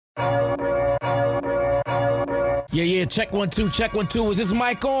Yeah, check 1 2, check 1 2. Is this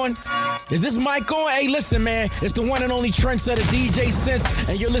mic on? Is this mic on? Hey, listen, man, it's the one and only trendsetter DJ Sense,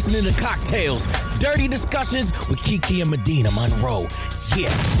 and you're listening to Cocktails, Dirty Discussions with Kiki and Medina Monroe.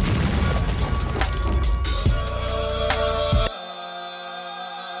 Yeah.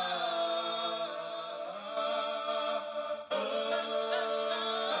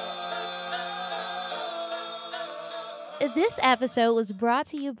 This episode was brought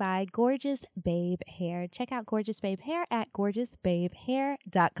to you by Gorgeous Babe Hair. Check out Gorgeous Babe Hair at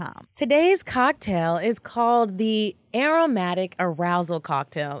gorgeousbabehair.com. Today's cocktail is called the Aromatic Arousal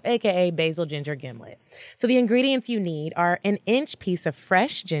Cocktail, aka Basil Ginger Gimlet. So the ingredients you need are an inch piece of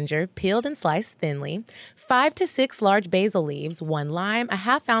fresh ginger, peeled and sliced thinly, 5 to 6 large basil leaves, 1 lime, a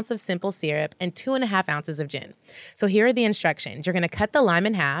half ounce of simple syrup, and 2.5 ounces of gin. So here are the instructions. You're going to cut the lime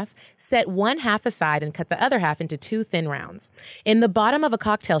in half, set 1 half aside, and cut the other half into 2 thin rounds. In the bottom of a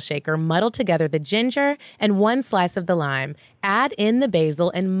cocktail shaker, muddle together the ginger and 1 slice of the lime. Add in the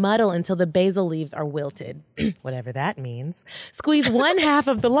basil and muddle until the basil leaves are wilted, whatever that means. Squeeze 1 half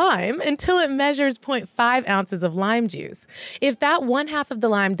of the lime until it measures 0.5 ounces of lime juice. If that 1 half of the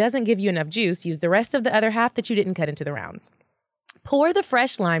lime doesn't give you enough juice, use the rest of the other half that you didn't cut into the rounds. Pour the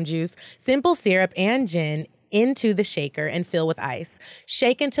fresh lime juice, simple syrup, and gin into the shaker and fill with ice.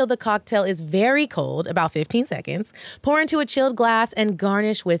 Shake until the cocktail is very cold, about 15 seconds. Pour into a chilled glass and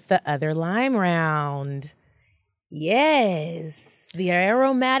garnish with the other lime round. Yes, the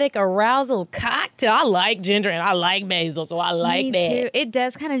Aromatic Arousal Cocktail. I like ginger and I like basil, so I like Me that. too. It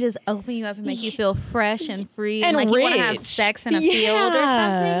does kind of just open you up and make you feel fresh and free And like rich. you want to have sex in a field or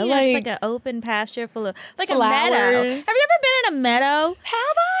something. You know, just like an open pasture full of like flowers. a meadow. Have you ever been in a meadow? Have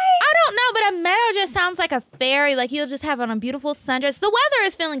I? I don't know, but a meadow just sounds like a fairy. Like you'll just have on a beautiful sundress. The weather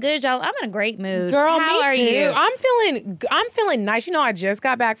is feeling good, y'all. I'm in a great mood. Girl, how me are too. you? I'm feeling nice. You know, I just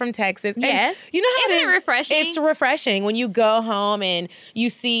got back from Texas. And Yes. you know how Isn't it refreshing? It's refreshing when you go home and you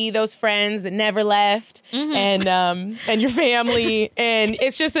see those friends that never left and your family, and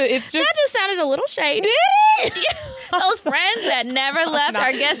it's just That just sounded a little shady. Did it? Those friends that never left.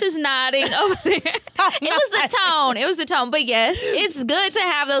 Our guest is nodding over there. It was the tone. But yes, it's good to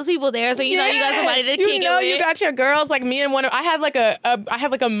have those people there, so you know you got somebody to kick it with. You got your girls. Like me and I have like a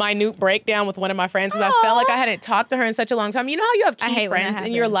minute breakdown with one of my friends because I felt like I hadn't talked to her in such a long time. You know how you have key friends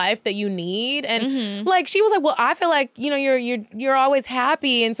in your life that you need, and like she was like, well, I feel like you're always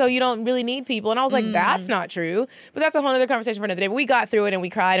happy, and so you don't really need people. And I was like, that's not true. But that's a whole other conversation for another day. But we got through it, and we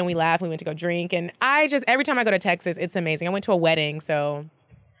cried, and we laughed, and we went to go drink, and every time I go to Texas, it's amazing. I went to a wedding, so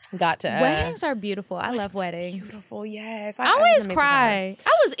got to. Weddings are beautiful. I love weddings. Beautiful, yes. I always cry.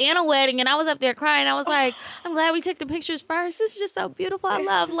 I was in a wedding and I was up there crying. I was like, I'm glad we took the pictures first. This is just so beautiful. I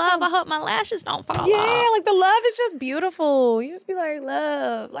love love. I hope my lashes don't fall off. Yeah, like the love is just beautiful. You just be like,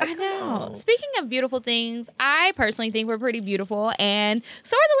 love. Like, I know. come on. Speaking of beautiful things, I personally think we're pretty beautiful, and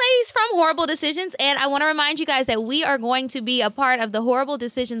so are the ladies from Horrible Decisions. And I want to remind you guys that we are going to be a part of the Horrible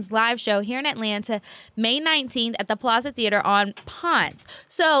Decisions live show here in Atlanta, May 19th at the Plaza Theater on Ponce.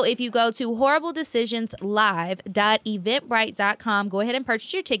 So if you go to horribledecisionslive.eventbrite.com, go ahead and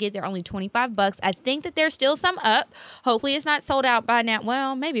purchase your ticket. They're only $25. I think that there's still some up. Hopefully it's not sold out by now.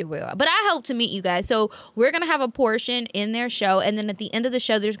 Well, maybe it will. But I hope to meet you guys. So we're going to have a portion in their show. And then at the end of the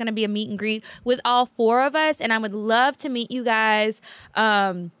show, there's going to be a meet and greet with all 4 of us. And I would love to meet you guys.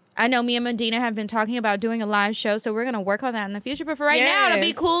 I know me and Medina have been talking about doing a live show, so we're going to work on that in the future. But for right now, it'll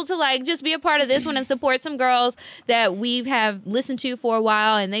be cool to like just be a part of this one and support some girls that we have listened to for a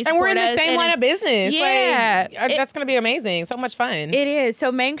while, and they support us. And we're in the same line of business. Yeah. Like, that's going to be amazing. So much fun. It is. So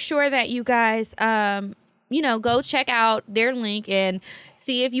make sure that you guys, go check out their link and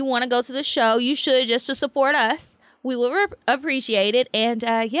see if you want to go to the show. You should, just to support us. We will appreciate it. And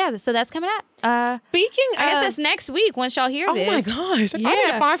so that's coming up. Speaking of... I guess that's next week once y'all hear this. Oh my gosh. Yeah. I need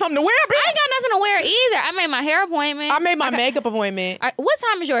to find something to wear, bitch. I ain't got nothing to wear either. I made my hair appointment. I made my makeup appointment. What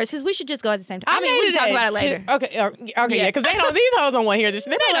time is yours? Because we should just go at the same time. We can talk about it later. Okay, yeah, because these hoes don't want to hear this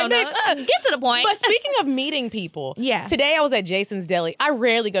shit. They don't like, bitch, get to the point. But speaking of meeting people, today I was at Jason's Deli. I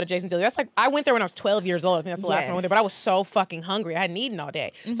rarely go to Jason's Deli. That's like, I went there when I was 12 years old. I think that's the last time I went there, but I was so fucking hungry. I hadn't eaten all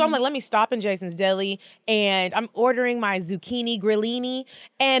day. So I'm like, let me stop in Jason's Deli, and I'm ordering my zucchini grillini,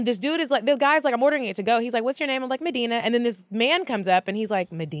 and this dude is like, the guy's like, I'm ordering it to go. He's like, what's your name? I'm like, Medina. And then this man comes up and he's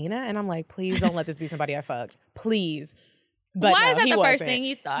like, Medina? And I'm like, please don't let this be somebody I fucked. Please. But why no, is that he the wasn't. first thing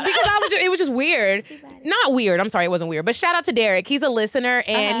you thought? Because it was just weird. Not weird. I'm sorry, it wasn't weird. But shout out to Derek. He's a listener,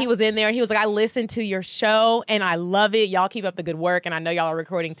 and he was in there. He was like, I listened to your show, and I love it. Y'all keep up the good work, and I know y'all are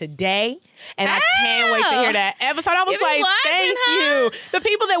recording today, and I can't wait to hear that episode. I was like, thank you. The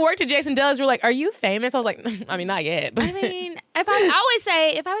people that worked at Jason Dulles were like, are you famous? I was like, I mean, not yet. But I I always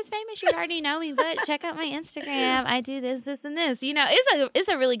say, if I was famous, you already know me, but check out my Instagram. I do this, this, and this. You know, it's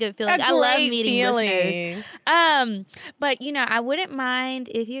a really good feeling. I love meeting listeners. But, you know, I wouldn't mind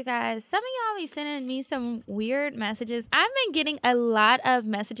if you guys, some of y'all be sending me some weird messages. I've been getting a lot of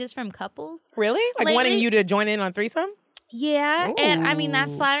messages from couples. Really? Like lately. wanting you to join in on threesome? Yeah, Ooh. and I mean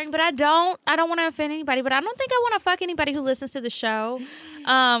that's flattering, but I don't want to offend anybody, but I don't think I want to fuck anybody who listens to the show,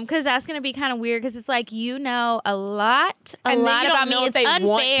 because that's gonna be kind of weird. Because it's like, you know, a lot about me. It's unfair.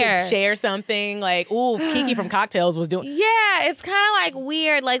 Want to share something like, ooh, Kiki from Cocktails was doing. Yeah, it's kind of like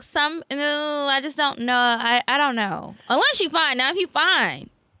weird. Like I just don't know. I don't know. Unless you fine. Now if you fine.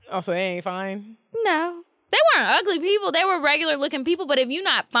 Oh, so they ain't fine? No. They weren't ugly people. They were regular looking people. But if you're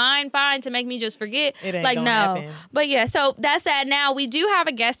not fine to make me just forget, it ain't like, gonna no. happen. But yeah, so that's that. Now, we do have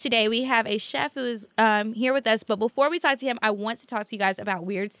a guest today. We have a chef who is here with us. But before we talk to him, I want to talk to you guys about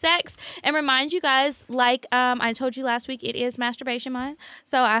weird sex and remind you guys, like I told you last week, it is masturbation month.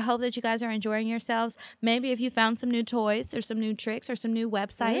 So I hope that you guys are enjoying yourselves. Maybe if you found some new toys or some new tricks or some new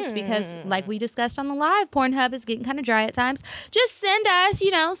websites, because like we discussed on the live, Pornhub is getting kind of dry at times. Just send us,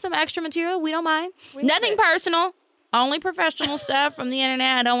 you know, some extra material. We don't mind. Nothing personal. Only professional stuff from the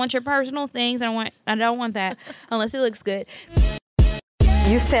internet. I don't want your personal things. I don't want that unless it looks good.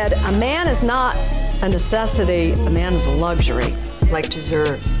 You said a man is not a necessity, a man is a luxury. Like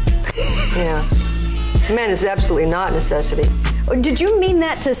dessert. Yeah. A man is absolutely not a necessity. Did you mean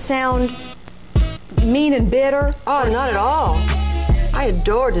that to sound mean and bitter? Oh, not at all. I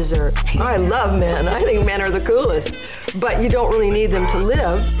adore dessert. I love men. I think men are the coolest. But you don't really need them to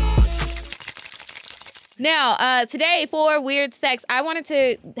live. Now, today for Weird Sex, I wanted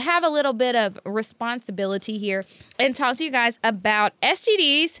to have a little bit of responsibility here and talk to you guys about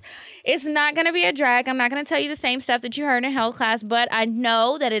STDs. It's not going to be a drag. I'm not going to tell you the same stuff that you heard in health class, but I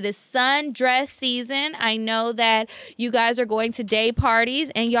know that it is sundress season. I know that you guys are going to day parties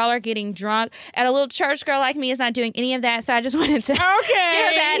and y'all are getting drunk. And a little church girl like me is not doing any of that, so I just wanted to share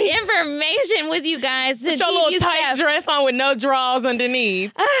that information with you guys. Put your little tight dress on with no drawers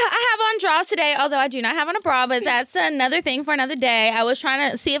underneath. I have on drawers today, although I do not have on a bra, but that's another thing for another day. I was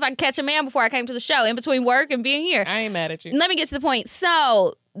trying to see if I could catch a man before I came to the show, in between work and being here. I ain't mad at you. Let me get to the point.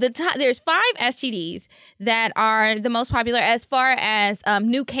 So there's 5 STDs that are the most popular as far as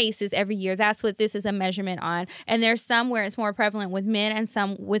new cases every year. That's what this is a measurement on. And there's some where it's more prevalent with men and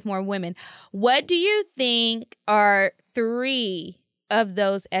some with more women. What do you think are 3 of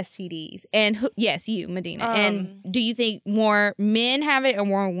those STDs? And yes, you, Medina. And do you think more men have it or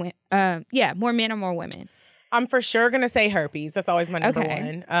more more men or more women? I'm for sure going to say herpes. That's always my number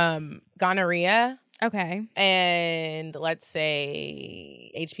one. Gonorrhea. Okay. And let's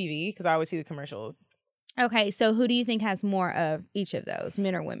say HPV, because I always see the commercials. Okay, so who do you think has more of each of those,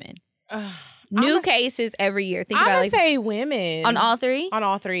 men or women? New cases every year. Think about it. I'm going to say women. On all 3? On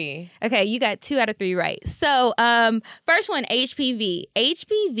all 3. Okay, you got 2 out of 3 right. So, first one, HPV.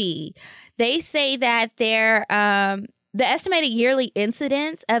 HPV, they say that the estimated yearly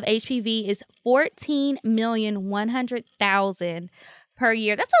incidence of HPV is 14,100,000 per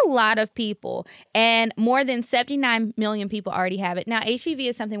year. That's a lot of people. And more than 79 million people already have it. Now, HPV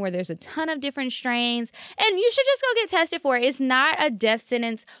is something where there's a ton of different strains, and you should just go get tested for it. It's not a death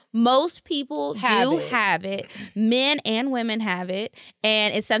sentence. Most people have it. Men and women have it.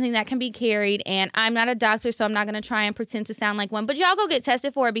 And it's something that can be carried. And I'm not a doctor, so I'm not going to try and pretend to sound like one. But y'all go get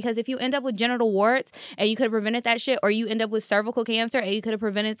tested for it, because if you end up with genital warts and you could have prevented that shit, or you end up with cervical cancer and you could have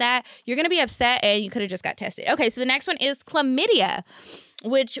prevented that, you're going to be upset and you could have just got tested. Okay, so the next one is chlamydia,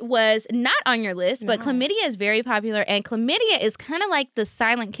 which was not on your list, but chlamydia is very popular, and chlamydia is kind of like the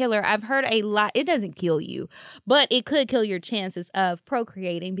silent killer. I've heard a lot. It doesn't kill you, but it could kill your chances of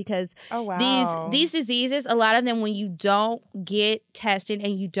procreating, because these diseases, a lot of them, when you don't get tested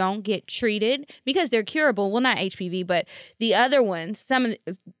and you don't get treated, because they're curable. Well, not HPV, but the other ones,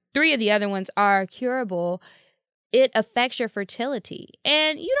 3 of the other ones are curable. It affects your fertility.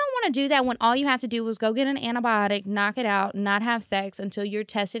 And you don't want to do that when all you have to do is go get an antibiotic, knock it out, not have sex until you're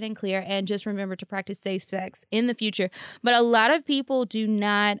tested and clear, and just remember to practice safe sex in the future. But a lot of people do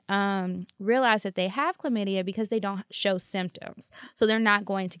not realize that they have chlamydia because they don't show symptoms. So they're not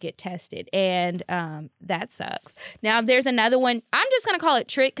going to get tested. And that sucks. Now, there's another one. I'm just going to call it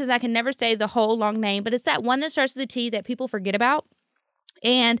trick because I can never say the whole long name, but it's that one that starts with a T that people forget about.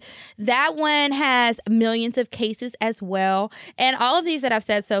 And that one has millions of cases as well. And all of these that I've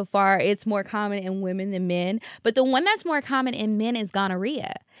said so far, it's more common in women than men. But the one that's more common in men is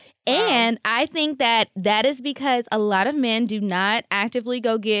gonorrhea. And I think that is because a lot of men do not actively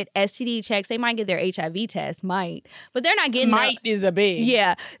go get STD checks. They might get their HIV test, but they're not getting is a big.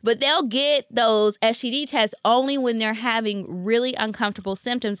 Yeah, but they'll get those STD tests only when they're having really uncomfortable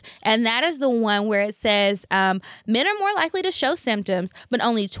symptoms. And that is the one where it says men are more likely to show symptoms, but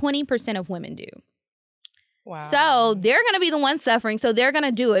only 20% of women do. Wow. So they're going to be the ones suffering. So they're going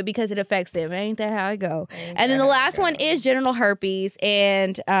to do it because it affects them. Ain't that how it go? And then the last one is genital herpes.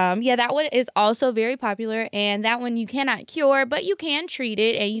 And that one is also very popular. And that one you cannot cure, but you can treat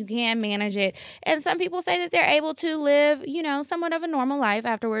it and you can manage it. And some people say that they're able to live, somewhat of a normal life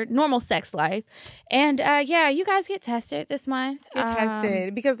afterward, normal sex life. And you guys get tested this month. Get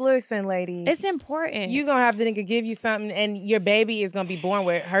tested. Because listen, ladies. It's important. You're going to have the nigga give you something and your baby is going to be born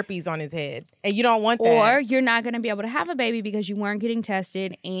with herpes on his head. And you don't want that. Or you're not going to be able to have a baby because you weren't getting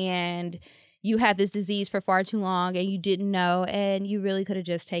tested and you had this disease for far too long and you didn't know and you really could have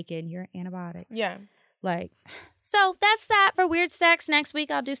just taken your antibiotics. Yeah. So that's that for weird sex. Next week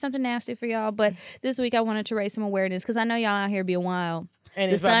I'll do something nasty for y'all, but this week I wanted to raise some awareness because I know y'all out here being wild. And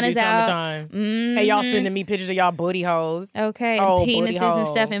the sun is out. Mm-hmm. And y'all sending me pictures of y'all booty holes. Okay, and penises and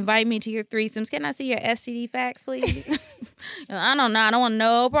stuff. Invite me to your threesomes. Can I see your STD facts, please? I don't know. I don't want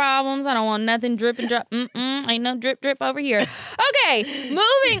no problems. I don't want nothing drip and drop. Ain't no drip over here. Okay,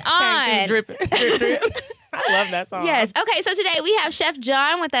 moving on. Drip, drip, drip. I love that song. Yes. Okay, so today we have Chef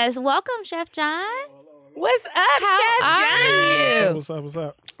John with us. Welcome, Chef John. What's up, Chef John? What's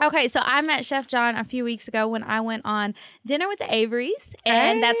up? Okay, so I met Chef John a few weeks ago when I went on Dinner with the Averys,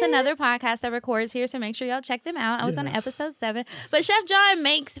 and that's another podcast that records here, so make sure y'all check them out. I was on episode 7. But Chef John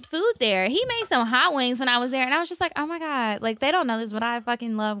makes food there. He made some hot wings when I was there, and I was just like, oh my God, they don't know this, but I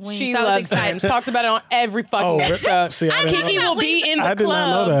fucking love wings. She loves them. Talks about it on every fucking episode. See, Kiki will be in the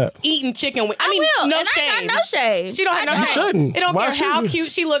club eating chicken wings. I mean, no shade. I got no shade. She don't have no shade. You shouldn't. It don't care how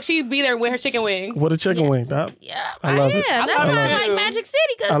cute she looks. She'd be there with her chicken wings. With a chicken wing. Yeah, I love it. That's I not love like it. Magic City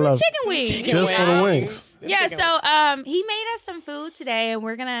because with chicken wings. Just for the wings. Yeah, so he made us some food today, and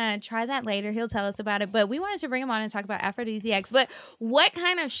we're going to try that later. He'll tell us about it. But we wanted to bring him on and talk about aphrodisiacs. But what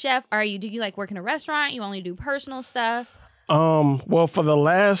kind of chef are you? Do you work in a restaurant? You only do personal stuff? Well, for the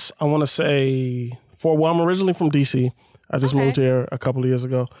last, I want to say, I'm originally from D.C. I just moved here a couple of years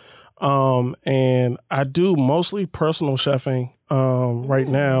ago. And I do mostly personal chefing right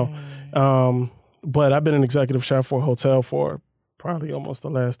now. But I've been an executive chef for a hotel for probably almost the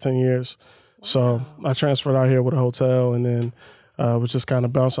last 10 years. Wow. So I transferred out here with a hotel and then was just kind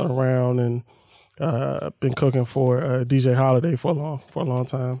of bouncing around and been cooking for DJ Holiday for a long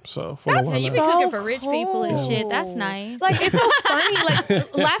time. So you've been cooking for rich people and shit. That's nice. It's so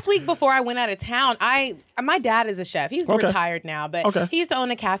funny. Last week before I went out of town, my dad is a chef. He's retired now, but he used to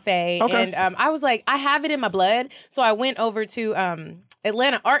own a cafe. And I was like, I have it in my blood. So I went over to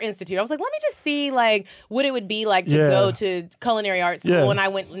Atlanta Art Institute. I was like, let me just see what it would be like to go to culinary art school. And I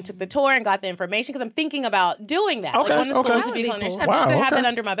went and took the tour and got the information because I'm thinking about doing that. Going to school to be culinary chef, just to have that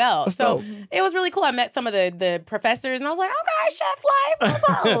under my belt. That's so dope. It was really cool. I met some of the professors and I was like, okay, chef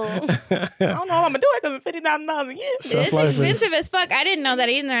life. I don't know how I'm gonna do it because it's $50,000 a year. It's expensive as fuck. I didn't know that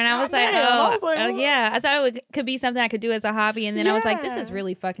either. And I was I thought it could be something I could do as a hobby. And then I was like, this is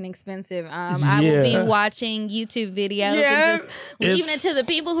really fucking expensive. I will be watching YouTube videos and just leaving it to the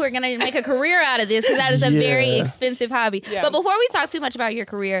people who are going to make a career out of this because that is a very expensive hobby. Yeah. But before we talk too much about your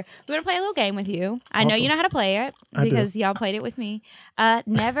career, we're going to play a little game with you. I know you know how to play it because y'all played it with me.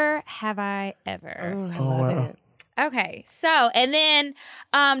 Never have I ever. Oh, I love it. Okay, so, and then,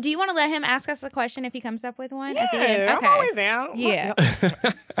 do you want to let him ask us a question if he comes up with one at the end? Okay. I'm always down. Yeah.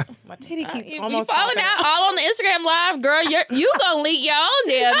 My titty keeps you almost falling out all on the Instagram live, girl. You gonna leak your own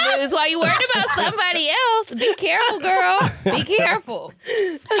damn news while you worried about somebody else. Be careful, girl. Be careful.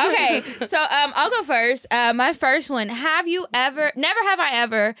 Okay, so I'll go first. My first one, never have I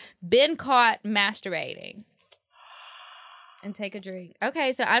ever been caught masturbating? And take a drink.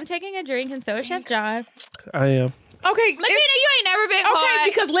 Okay, so I'm taking a drink, and so is Chef John. I am. Okay. Medina, you ain't never been caught. Okay,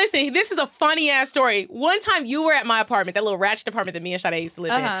 because listen, this is a funny ass story. One time you were at my apartment, that little ratchet apartment that me and Sade used to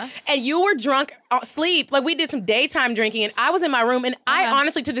live in, and you were drunk asleep. We did some daytime drinking, and I was in my room, and I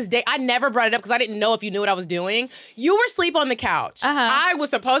honestly, to this day, I never brought it up because I didn't know if you knew what I was doing. You were asleep on the couch. I was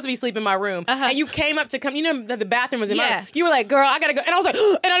supposed to be asleep in my room, and you came up to come. You know that the bathroom was in my room. You were like, "Girl, I gotta go," and I was like,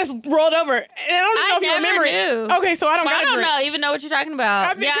 and I just rolled over. And I don't even know if you remember it. Okay, so I don't even know what you're talking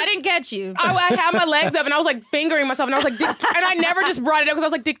about. I didn't catch you. I had my legs up, and I was fingering myself, and I was like, and I never just brought it up because I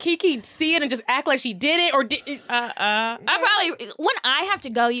was like, did Kiki see it and just act like she did it, or did it? I probably, when I have to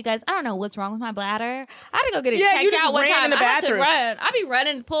go, you guys, I don't know what's wrong with my bladder. I had to go get it checked you just out one ran time. in the bathroom. I be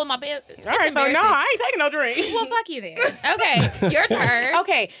running, pulling my bed. All right, so no, I ain't taking no drink. Well, fuck you then. Okay, your turn.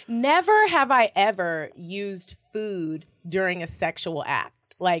 Okay, never have I ever used food during a sexual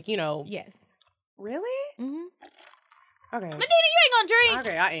act. Like, you know. Yes. Really? Mm-hmm. Okay. Medina, you ain't gonna drink.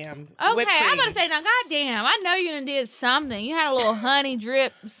 Okay, I am. Okay, I'm about to say, now, goddamn, I know you done did something. You had a little honey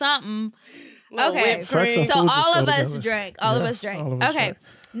drip, something. Okay, Sex and so food just all go of us together. drank. All of us drank. Okay, drank.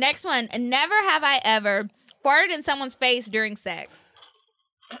 next one. Never have I ever farted in someone's face during sex.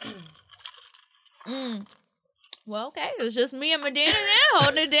 Well, okay, it was just me and Medina there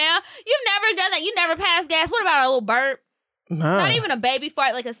holding it down. You've never done that. You never passed gas. What about a little burp? Nah. Not even a baby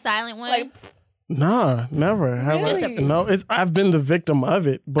fart, like a silent one. Like, Nah, never. Really? No, I've been the victim of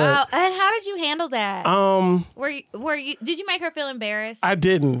it, but and how did you handle that? Were you? Did you make her feel embarrassed? I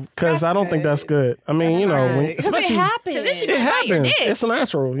didn't, because I don't think that's good. I mean, you know, when, because it especially happens. it happens. It's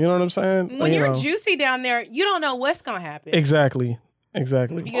natural. You know what I'm saying? When you're know. juicy down there, you don't know what's gonna happen. Exactly.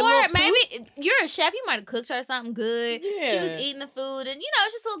 Or maybe you're a chef. You might have cooked her something good. Yeah. She was eating the food, and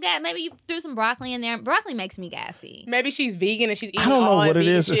it's just a little gas. Maybe you threw some broccoli in there. Broccoli makes me gassy. Maybe she's vegan and she's eating I don't know all what that it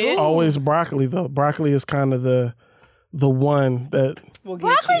is. vegan shit. It's always broccoli though. Broccoli is kind of the one that.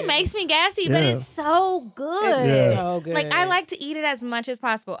 Broccoli makes me gassy, but it's so good. It's so good. Like, I like to eat it as much as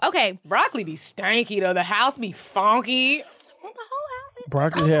possible. Okay. Broccoli be stanky though. The house be funky. Well, the whole outfit.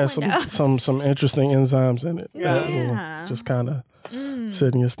 Broccoli has some interesting enzymes in it. That will just kind of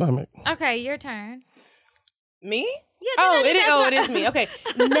sit in your stomach. Okay, your turn. Me? Yeah. It is me. Okay.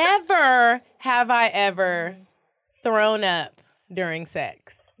 Never have I ever thrown up during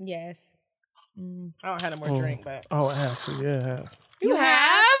sex. Yes. I don't have no more drink, but Actually, yeah. you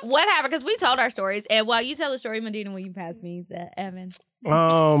have? What happened? Because we told our stories, and while you tell the story, Medina, will you pass me the Evan?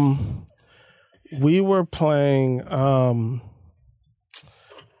 We were playing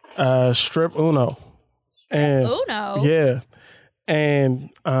strip Uno. And Uno? Yeah.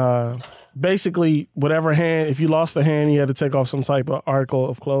 And basically, whatever hand, if you lost the hand, you had to take off some type of article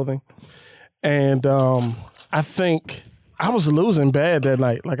of clothing. And I think I was losing bad that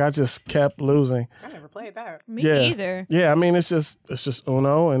night. Like, I just kept losing. I never played that. Me either. Yeah, I mean, it's just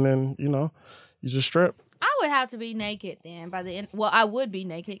Uno, and then, you just strip. I would have to be naked then by the end. Well, I would be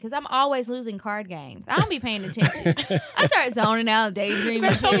naked because I'm always losing card games. I don't be paying attention. I start zoning out, daydreaming.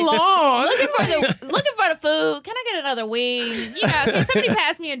 That's so long. looking for the food. Can I get another wing? Can somebody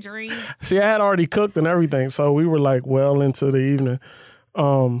pass me a drink? See, I had already cooked and everything, so we were like well into the evening,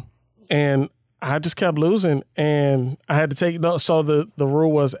 and I just kept losing, and I had to take. So the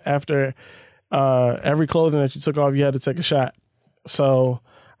rule was after every clothing that you took off, you had to take a shot. So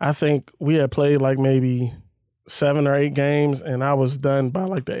I think we had played like maybe 7 or 8 games, and I was done by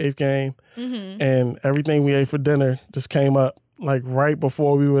like the 8th game. Mm-hmm. And everything we ate for dinner just came up like right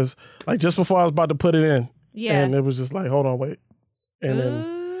before just before I was about to put it in. Yeah. And it was just like, hold on, wait. And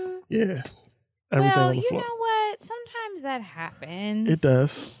then, everything on the floor. You know what? Sometimes that happens. It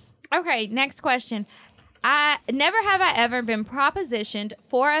does. Okay, next question. Never have I ever been propositioned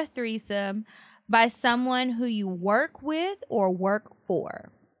for a threesome by someone who you work with or work for.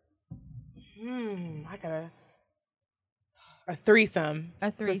 I got a threesome.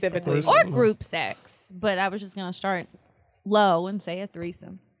 Specifically. Or group sex. But I was just going to start low and say a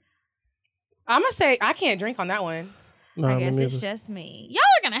threesome. I'm going to say I can't drink on that one. No, I guess it's just me. Y'all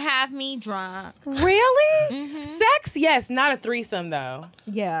are going to have me drunk. Really? Mm-hmm. Sex, yes. Not a threesome, though.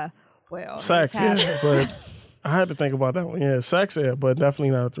 Yeah. Well, sex, yeah. But I had to think about that one. Yeah, sex, yeah, but definitely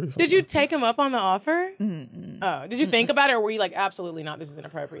not a threesome. Did you take him up on the offer? Mm-mm. Oh, did you think about it, or were you like, absolutely not, this is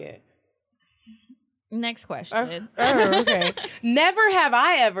inappropriate? Next question. Okay. Never have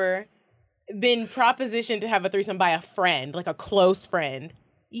I ever been propositioned to have a threesome by a friend, like a close friend.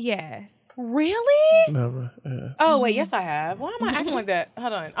 Yes. Really? Never. Yeah. Oh, wait, yes, I have. Why am I acting like that?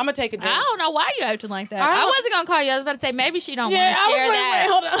 Hold on. I'm going to take a drink. I don't know why you acting like that. I wasn't going to call you. I was about to say, maybe she don't want Yeah, to I was share like, that.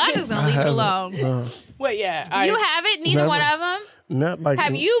 wait, hold on. I'm just going to leave it alone. Wait, yeah. You haven't? Neither Never. one of them? Not like,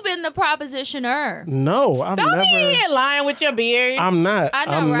 Have you been the propositioner? No, I've Don't never. be here lying with your beard. I'm not. I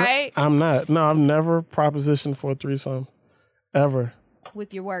know, I'm right? I'm not. No, I've never propositioned for a threesome. Ever.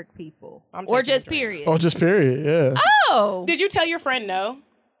 With your work people. I'm Or taking a just drink. period? Or just period, yeah. Oh. Did you tell your friend no?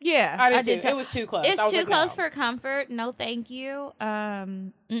 Yeah. I did too. It was too close. It's I was too like, close no. for comfort. No, thank you. I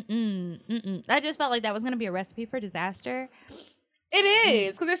just felt like that was going to be a recipe for disaster. It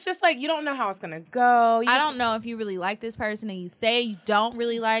is, because it's just like, you don't know how it's going to go. I don't know if you really like this person and you say you don't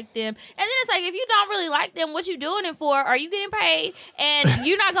really like them. And then it's like, if you don't really like them, what you doing it for? Are you getting paid? And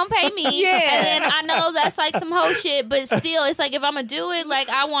you're not gonna pay me. Yeah. And then I know that's like some whole shit, but still, it's like, if I'm gonna do it, like,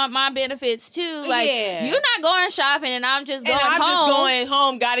 I want my benefits too. Like, you're not going shopping and I'm just going home. And I'm just going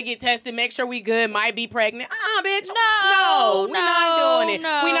home, gotta get tested, make sure we good, might be pregnant. Bitch. No, we're not doing it.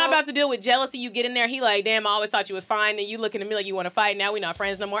 no. We're not about to deal with jealousy. You get in there, he like, damn, I always thought you was fine, and you looking at me like you want to fight. Now we not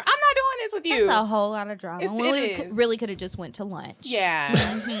friends no more. I'm not doing this with you. That's a whole lot of drama. It We is. really could have just went to lunch. Yeah.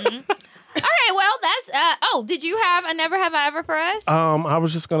 All right, well, that's, did you have a never have I ever for us? I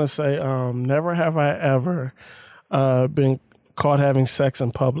was just gonna say, never have I ever been caught having sex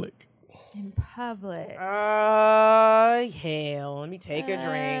in public. In public. Hell. Let me take a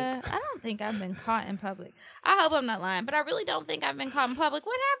drink. I don't think I've been caught in public. I hope I'm not lying, but I really don't think I've been caught in public.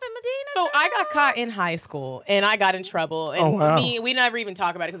 What happened, Medina? So I got caught in high school, and I got in trouble. And wow. we never even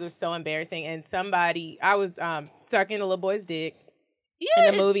talk about it because it was so embarrassing. And I was sucking a little boy's dick in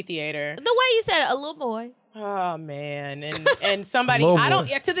the movie theater. The way you said it, a little boy. Oh man, and somebody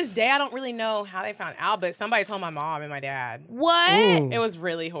to this day I don't really know how they found out, but somebody told my mom and my dad. What? It was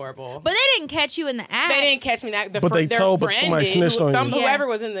really horrible. But they didn't catch you in the act. They didn't catch me. Their But somebody did, snitched on you. Whoever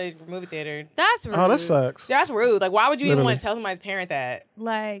was in the movie theater. That's rude. Oh, that sucks. That's rude. Like, why would you even Literally. want to tell somebody's parent that?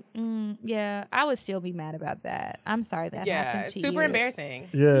 Like, yeah, I would still be mad about that. I'm sorry that happened to you. Super embarrassing.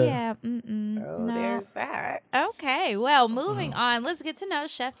 Yeah. Yeah. So No. there's that. Okay, well, moving on. Let's get to know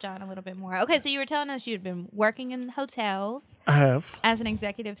Chef John a little bit more. Okay, so you were telling us you'd been working in hotels I have. as an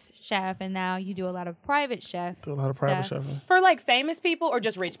executive chef, and now you do a lot of private chef. Do a lot of private stuff. chefing. For like famous people or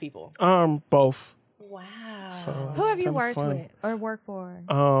just rich people? Both. Wow. So Who it's have you kinda worked fun. with or worked for?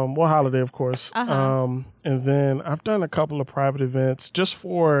 Well, Holiday, of course. And then I've done a couple of private events just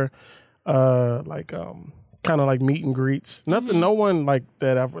for kind of like meet and greets. Nothing, no one like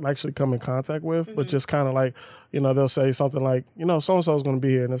that I've actually come in contact with, but just kind of like, they'll say something like, so-and-so is going to be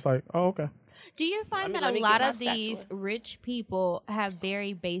here. And it's like, oh, okay. Do you find that let a me lot get my of these rich people have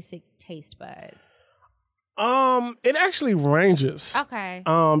very basic taste buds? It actually ranges. Okay.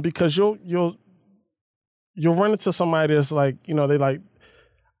 Because you'll run into somebody that's like, they like,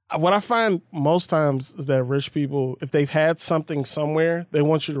 what I find most times is that rich people, if they've had something somewhere, they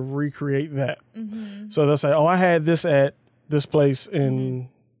want you to recreate that. So they'll say, oh, I had this at this place in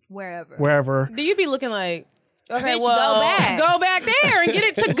wherever. Do you be looking like, okay, Bitch, well, go back there and get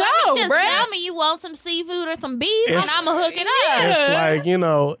it to go, Just bruh. tell me you want some seafood or some beef, and I'm going to hook it up.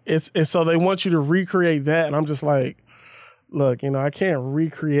 It's like, it's so they want you to recreate that. And I'm just like, look, I can't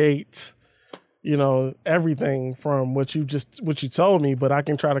recreate, everything from what you told me, but I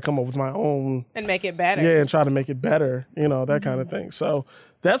can try to come up with my own. And make it better. Yeah, and try to make it better, that kind of thing. So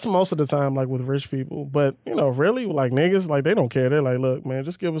that's most of the time, like with rich people. But, really, like niggas, like they don't care. They're like, look, man,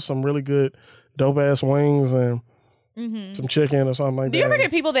 just give us some really good dope ass wings and some chicken or something like that. Do you ever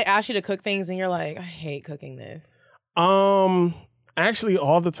get people that ask you to cook things and you're like, I hate cooking this? Actually,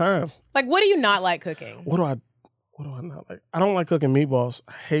 all the time. Like, what do you not like cooking? What do I not like? I don't like cooking meatballs.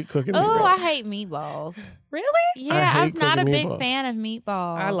 I hate cooking meatballs. Oh, I hate meatballs. Really? Yeah, hate I'm not a cooking big meatballs. fan of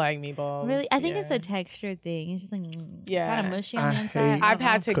meatballs. I like meatballs. Really? I think yeah. it's a texture thing. It's just like Yeah. kind of mushy on I the hate inside. I've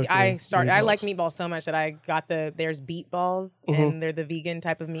had to. cooking I like meatballs. meatballs so much that I got there's beet balls and they're the vegan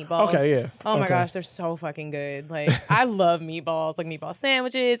type of meatballs. Okay, yeah. Oh my Okay. gosh, they're so fucking good. Like I love meatballs, like meatball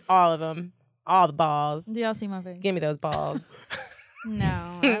sandwiches, all of them, all the balls. Do y'all see my face? Give me those balls.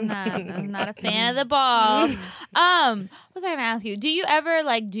 No, I'm not. I'm not a fan of the balls. What was I gonna ask you? Do you ever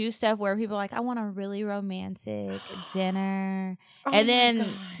like do stuff where people are like, I want a really romantic dinner, and then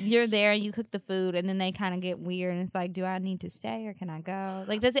you're there and you cook the food, and then they kind of get weird, and it's like, do I need to stay or can I go?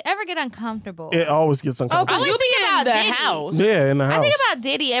 Like, does it ever get uncomfortable? It always gets Oh, uncomfortable. because I you always be think in about the Diddy. house. Yeah, in the house. I think about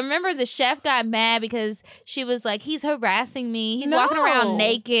Diddy, and remember the chef got mad because she was like, he's harassing me. He's walking around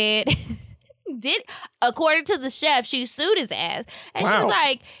naked. According to the chef, she sued his ass. And she was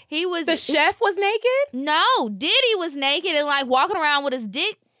like, The chef was naked? No, Diddy was naked and like walking around with his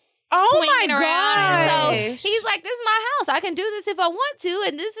dick my swinging around. And gosh. so he's like, this is my house. I can do this if I want to.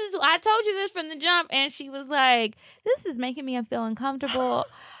 And I told you this from the jump. And she was like, this is making me feel uncomfortable.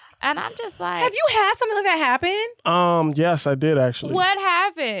 And I'm just like, Have you had something like that happen? Yes, I did actually. what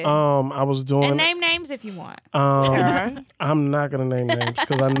happened? I was doing. And name names if you want. I'm not gonna name names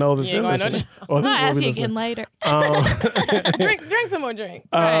because I know that they're gonna know listening. Or they I'll will ask be you listening. again later. Drink some more drink.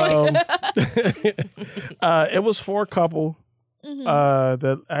 It was for a couple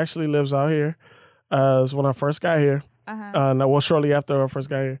that actually lives out here. It was when I first got here. Shortly after I first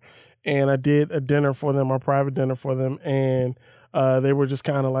got here, and I did a dinner for them, a private dinner for them, and they were just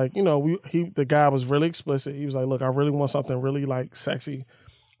kind of like, the guy was really explicit. He was like, "Look, I really want something really like sexy."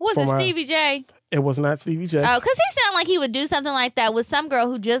 Was it Stevie J? It was not Stevie J. Oh, because he sounded like he would do something like that with some girl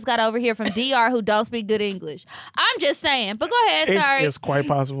who just got over here from DR who don't speak good English. I'm just saying. But go ahead, sorry. It's quite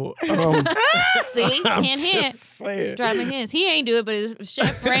possible. See? I'm Hint, just hint. saying. Dropping hints. He ain't do it, but his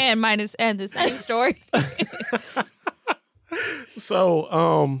chef friend might have had the same story.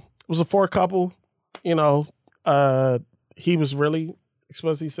 So, it was a 4 couple. You know, he was really,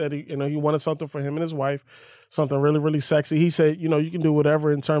 especially he said, he wanted something for him and his wife, something really, really sexy. He said, you can do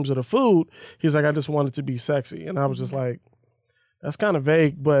whatever in terms of the food. He's like, I just want it to be sexy. And I was just like, that's kind of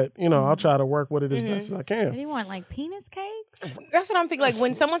vague, but, I'll try to work with it as best as I can. Do you want like penis cakes? That's what I'm thinking. Like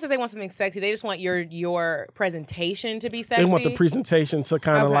when someone says they want something sexy, they just want your presentation to be sexy. They want the presentation to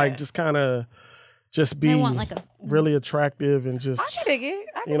kind of just be They want like a really attractive and just. I should dig it.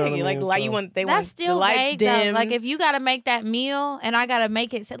 I You know can dig what it. I mean? Like So- you want they That's want still the lights vague, though. dim. Like if you got to make that meal and I got to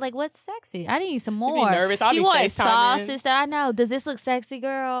make it, like what's sexy? I need some more. nervous. I'll you be want FaceTiming. sauce and stuff? I know. Does this look sexy,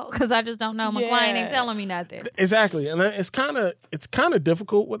 girl? Because I just don't know. My client ain't Yeah. telling me nothing. Exactly, and it's kind of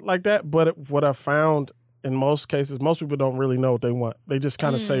difficult with like that. But what I found in most cases, most people don't really know what they want. They just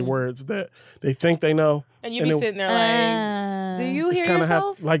kind of say words that they think they know, and you be sitting there like, do you hear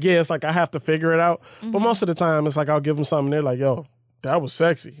yourself? it's like I have to figure it out. But most of the time, it's like I'll give them something. They're like, "Yo, that was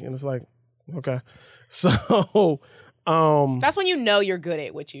sexy," and it's like, okay. So, That's when you know you're good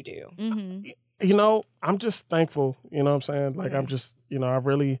at what you do. I'm just thankful. You know what I'm saying? Like I'm just, I've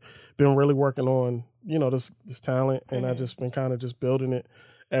really been working on, this talent, and I just been kind of just building it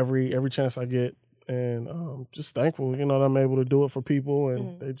every chance I get. And just thankful, that I'm able to do it for people,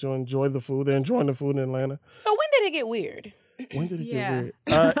 and they enjoy the food. They're enjoying the food in Atlanta. So when did it get weird? When did it get weird?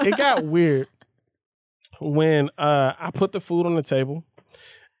 It got weird when I put the food on the table,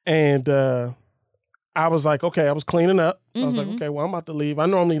 and I was like, okay, I was cleaning up. I was like, okay, well, I'm about to leave. I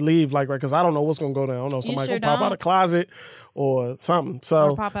normally leave right because I don't know what's gonna go down. I don't know, somebody sure gonna pop out don't? a closet or something. So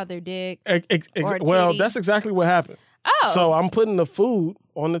Or pop out their dick. Or a well, titty. that's exactly what happened. Oh. So I'm putting the food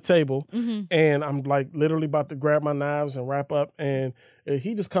on the table, and I'm like literally about to grab my knives and wrap up, and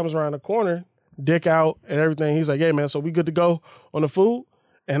he just comes around the corner, dick out and everything. He's like, "Hey man, so we good to go on the food?"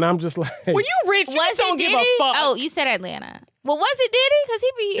 And I'm just like, Were you rich? You Was just don't it give Diddy? a fuck. Oh, you said Atlanta. Well, was it Diddy? Because he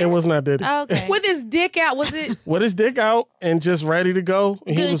be here. "It was not Diddy." Oh, okay. With his dick out, was it? With his dick out and just ready to go,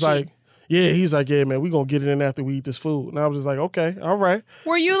 and he was Gucci. like, "Yeah," he's like, "Yeah, man, we gonna get it in after we eat this food." And I was just like, "Okay, all right."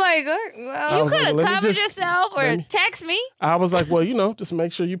 Were you like, I well, was Could like, have "Let me covered just- yourself or let me-" text me. I was like, well, just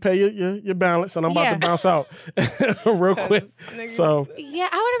make sure you pay your balance, and I'm about Yeah. to bounce out real quick. nigga- So Yeah,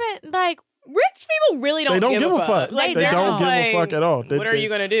 I would have been like, rich people really don't they don't give a fuck. Like, They they're don't just give like, a fuck at all. What are you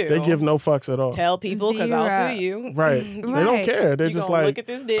gonna do? They give no fucks at all. Tell people because I'll Zero. sue you. Right. They don't Right. care. They're You just gonna like, look at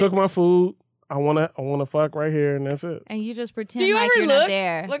this dick. cook my food. I wanna fuck right here, and that's it. and you just pretend Do you like ever you're look not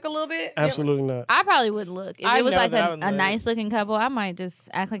there. like a little bit? Absolutely not. I probably would look. If I it was know like that I a would look. nice looking couple, I might just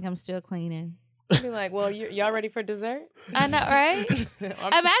act like I'm still cleaning. You'd be like, well, y'all ready for dessert? I know, right?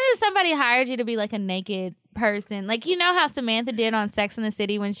 Imagine if somebody hired you to be like a naked person. Like, you know how Samantha did on Sex and the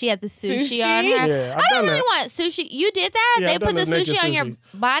City when she had the sushi on Sushi? her? Yeah, I've I don't done really that. want sushi. You did that? Yeah, They I've put done the the naked sushi on your sushi.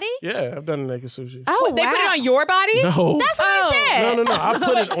 body? Yeah, I've done the naked sushi. Oh, They wow. put it on your body? No. That's what I said. No. I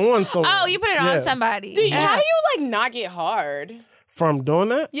put it on someone. Oh, you put it Yeah. on somebody. Dude, how do you like not get hard? From doing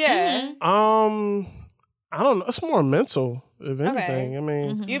that? Yeah. I don't know. It's more mental, if anything. Okay. I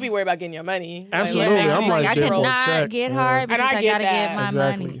mean, You'd be worried about getting your money. Absolutely. Like, I'm like, I yeah, cannot check. get Yeah. hard And because I I get gotta that. get my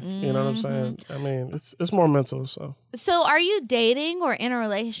exactly. money. You know what I'm saying? I mean, it's more mental. So So are you dating or in a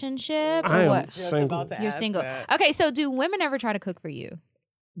relationship or I am what? Just single. about to You're ask single. that. Okay, so do women ever try to cook for you?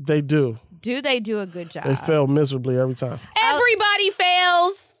 They do. Do they do a good job? They fail miserably every time. Everybody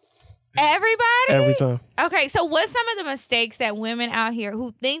fails. Everybody? Every time. Okay, so what's some of the mistakes that women out here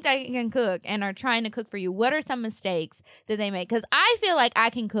who think they can cook and are trying to cook for you? What are some mistakes that they make? Because I feel like I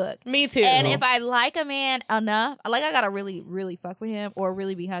can cook. Me too. And if I like a man enough, like I gotta really, really fuck with him or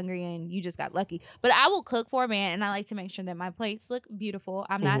really be hungry and you just got lucky. But I will cook for a man and I like to make sure that my plates look beautiful.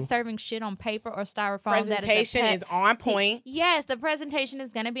 I'm not serving shit on paper or styrofoam. presentation is on point. Yes, the presentation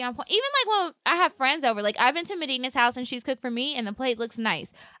is gonna be on point. Even like when I have friends over, like I've been to Medina's house and she's cooked for me and the plate looks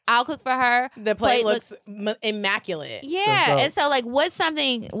nice. I'll cook for her. The plate looks immaculate. Yeah, and so like, what's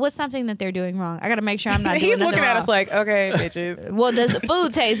something that they're doing wrong? I gotta make sure I'm not doing He's nothing looking at wrong. us like, okay, bitches. Well, does the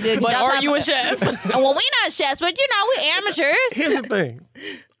food taste good? But Y'all are talking you a about- chef? Well, we not chefs, but you know we amateurs. Here's the thing.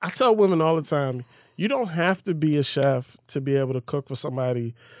 I tell women all the time, you don't have to be a chef to be able to cook for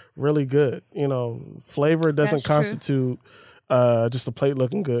somebody really good. You know, flavor doesn't That's true. constitute just the plate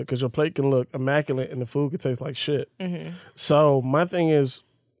looking good, because your plate can look immaculate and the food can taste like shit. So my thing is,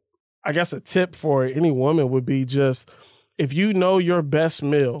 I guess a tip for any woman would be just, if you know your best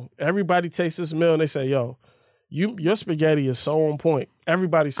meal, everybody tastes this meal and they say, yo, your spaghetti is so on point.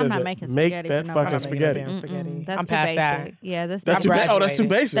 Everybody says not that. making Make spaghetti that for fucking nobody. spaghetti. That's I'm too past basic. that. Yeah, that's That's too basic. basic. Oh, that's too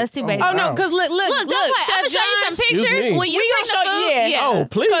basic. That's too basic. Oh no, wow. because look, Look, don't play. I'm gonna show you some Excuse pictures me. when you We bring gonna the show- food. yeah. Oh,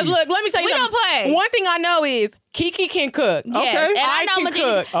 please. Because look, let me tell you We something. gonna play. One thing I know is Kiki can cook. Yes, Okay. and I I know can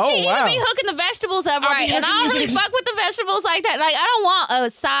Medina. cook. Oh, She wow. even be hooking the vegetables up I'll be right, and I don't hooking really the- fuck with the vegetables like that. Like I don't want a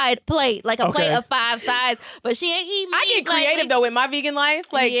side plate, like a Okay. plate of 5 sides. But she ain't eating. I get creative though with my vegan life,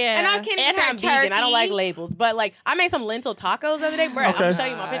 like, Yeah. and I can't even And say her I'm vegan. I don't like turkey. labels, but like, I made some lentil tacos the other day, bro. I'm Okay. gonna show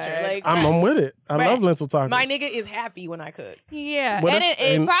you my picture. Like, I'm with it. I bruh, love lentil tacos. My nigga is happy when I cook. Yeah, Well, and that's-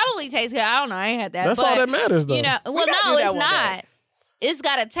 it and- probably tastes good. I don't know. I ain't had that. That's but, all that matters, though. You know, well, gotta no, do that it's one day. not. It's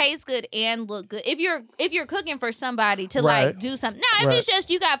gotta taste good and look good. If you're cooking for somebody to Right. like do something. Now, if Right. it's just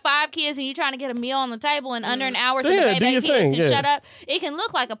you got 5 kids and you're trying to get a meal on the table in under an hour so Yeah, the do baby your kids thing, can yeah. shut up, it can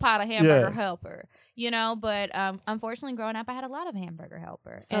look like a pot of hamburger Yeah. helper. You know, but unfortunately, growing up, I had a lot of hamburger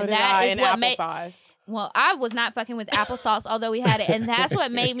helper, So and did that I is in what made. applesauce. Well, I was not fucking with applesauce, although we had it. And that's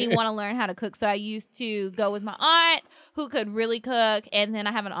what made me want to learn how to cook. So I used to go with my aunt who could really cook. And then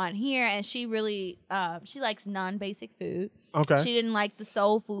I have an aunt here, and she really, she likes non-basic food. Okay. She didn't like the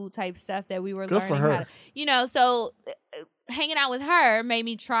soul food type stuff that we were Good for learning her. how to, you know, so hanging out with her made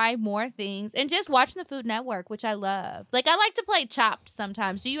me try more things and just watching the Food Network, which I love. Like, I like to play Chopped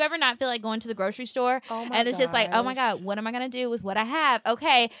sometimes. Do you ever not feel like going to the grocery store? Oh my and it's just like, oh my gosh. God, what am I going to do with what I have?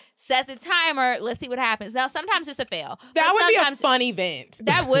 Okay, set the timer. Let's see what happens. Now, sometimes it's a fail. That but would be a sometimes- fun event.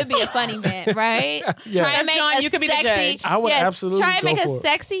 That would be a fun event, right? Yeah. Try and make John, a you could be the sexy, judge. I would yes, absolutely try and go make for a it.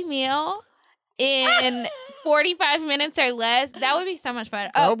 sexy meal in 45 minutes or less. That would be so much fun.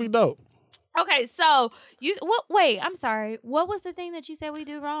 That Oh, would be dope. okay. So wait, I'm sorry. What was the thing that you said we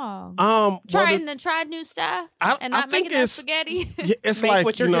do wrong? Well, Tried new stuff I and not think making that it's- spaghetti. Yeah, it's Make like,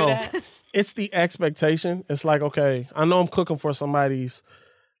 what you're you know, good at. it's the expectation. It's like, okay, I know I'm cooking for somebody's,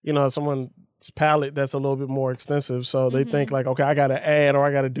 you know, someone's palate that's a little bit more extensive. So they think like, okay, I got to add or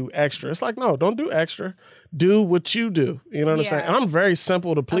I got to do extra. It's like, no, don't do extra. Do what you do. You know what I'm saying? Yeah. And I'm very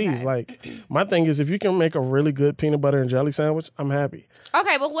simple to please. Okay. Like, my thing is if you can make a really good peanut butter and jelly sandwich, I'm happy.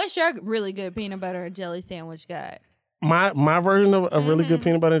 Okay, but what's your really good peanut butter and jelly sandwich got? My version of a really good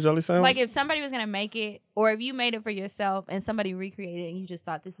peanut butter and jelly sandwich. Like if somebody was gonna make it, or if you made it for yourself and somebody recreated it and you just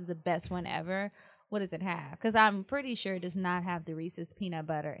thought this is the best one ever, what does it have? Because I'm pretty sure it does not have the Reese's peanut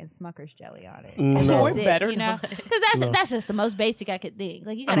butter and Smucker's jelly on it. And No. that's It it, better you know, not. because that's just the most basic I could think.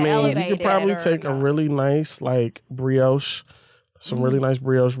 Like you I gotta mean, elevate you could it. probably or take a not. really nice like brioche, some really nice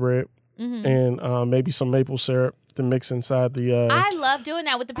brioche bread, and maybe some maple syrup to mix inside the I love doing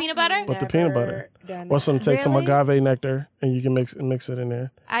that with the peanut butter. with the peanut butter. done Or take some Really? agave nectar and you can mix it in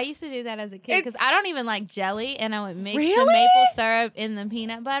there. I used to do that as a kid because It's- I don't even like jelly, and I would mix the Really? maple syrup in the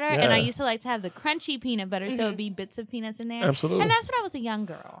peanut butter, and I Yeah. used to like to have the crunchy peanut butter, so it'd be bits of peanuts in there. Absolutely. And that's when I was a young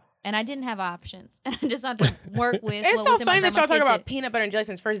girl, and I didn't have options, and I just had to work with. It's what so was in my funny that y'all grandma's talk about kitchen. peanut butter and jelly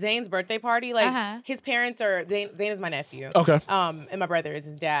sandwich for Zane's birthday party. Like Uh-huh. his parents are Zane is my nephew. Okay. And my brother is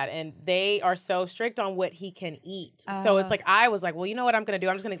his dad, and they are so strict on what he can eat. So it's like I was like, well, you know what I'm gonna do?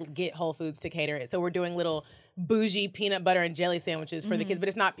 I'm just gonna get Whole Foods to cater it. So we're doing little bougie peanut butter and jelly sandwiches for the kids, but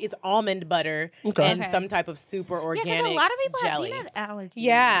it's almond butter and Okay. some type of super Yeah, organic because a lot of people jelly. have peanut allergies.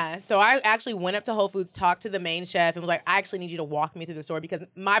 Yeah. So I actually went up to Whole Foods, talked to the main chef, and was like, I actually need you to walk me through the store because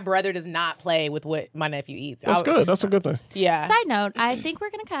my brother does not play with what my nephew eats. That's good. That's a good thing. Yeah. Side note, I think we're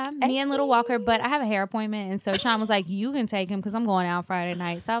gonna come, me and Little Walker, but I have a hair appointment, and so Sean was like, "You can take him because I'm going out Friday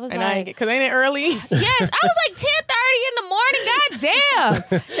night." So I was And like, because ain't it early? "Yes." I was like 10:30 in the morning. God damn,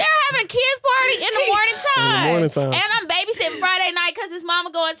 they're having a kids party in the morning time. morning time. And I'm babysitting Friday night because his mama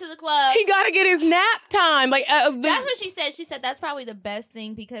going to the club. He got to get his nap time. Like That's what she said. She said that's probably the best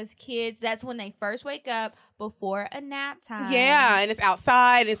thing because kids, that's when they first wake up before a nap time. yeah, and it's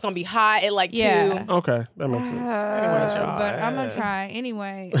outside. It's gonna be hot at like Yeah. 2. Okay. That makes sense. But I'm gonna try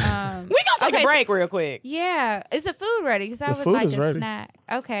anyway. We gonna take okay, a break real quick. Yeah, is the food ready? Because I The would food like is a ready. snack.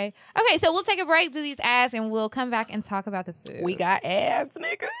 Okay, so we'll take a break, do these ads, and we'll come back and talk about the food. We got ads,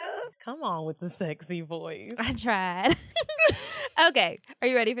 nigga. Come on with the sexy voice. I tried. Okay, are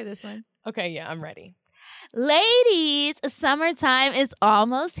you ready for this one? Okay, yeah, I'm ready. Ladies, summertime is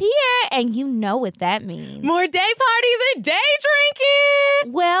almost here, and you know what that means. More day parties and day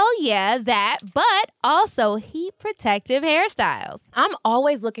drinking. Well, yeah, that, but also heat protective hairstyles. I'm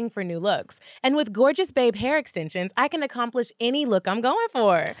always looking for new looks, and with Gorgeous Babe hair extensions, I can accomplish any look I'm going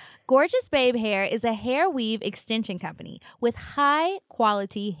for. Gorgeous Babe Hair is a hair weave extension company with high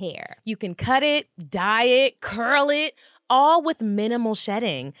quality hair. You can cut it, dye it, curl it, all with minimal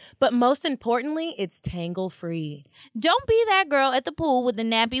shedding. But most importantly, it's tangle-free. Don't be that girl at the pool with the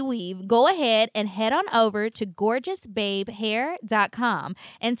nappy weave. Go ahead and head on over to gorgeousbabehair.com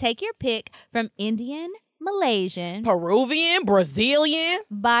and take your pick from Indian, Malaysian, Peruvian, Brazilian,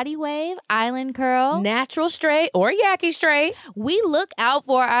 body wave, island curl, natural straight, or yaki straight. we look out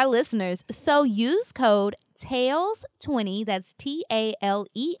for our listeners. So use code TALES20, that's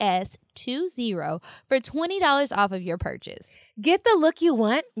TALES 20, for $20 off of your purchase. Get the look you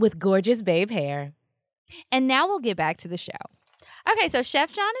want with gorgeous babe hair. And now we'll get back to the show. Okay, so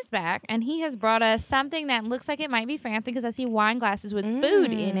Chef John is back, and he has brought us something that looks like it might be fancy because I see wine glasses with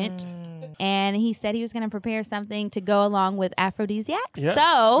food in it. And he said he was going to prepare something to go along with aphrodisiacs. Yes,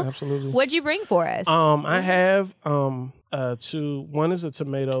 so, absolutely. what'd you bring for us? I have one is a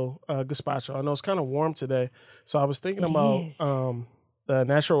tomato gazpacho. I know it's kind of warm today, so I was thinking about the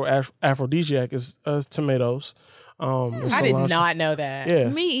natural aphrodisiac is tomatoes. I did not know that. Yeah,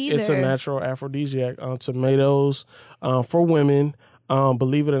 Me either. It's a natural aphrodisiac. Tomatoes for women,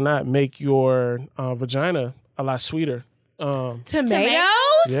 believe it or not, make your vagina a lot sweeter. Tomatoes?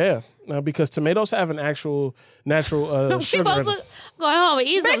 Yeah, because tomatoes have an actual natural We sugar. both look going home and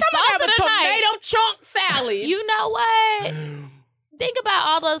eat some Bitch, I'm gonna have salsa a tonight. tomato chunk salad. You know what? Think about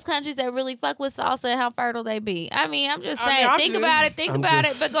all those countries that really fuck with salsa and how fertile they be. I mean, I'm just saying. Think about it.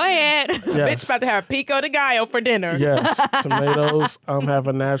 But go ahead. Bitch about to have pico de gallo for dinner. Yes, tomatoes have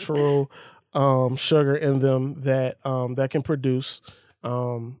a natural sugar in them that can produce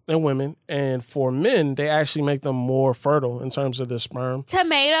in women, and for men, they actually make them more fertile in terms of their sperm.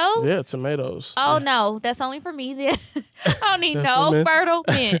 Tomatoes? Yeah, tomatoes. Oh, no. That's only for me then. I don't need That's no for men. fertile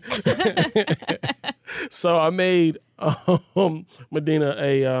men. So I made Medina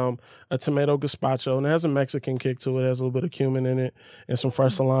a tomato gazpacho, and it has a Mexican kick to it. It has a little bit of cumin in it and some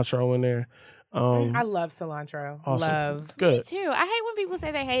fresh cilantro in there. I love cilantro. Awesome. Love. Good. Too. I hate when people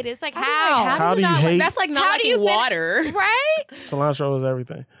say they hate it. It's like, I'm how? like, How do you hate- That's like not How do you liking finish- water. Right? Cilantro is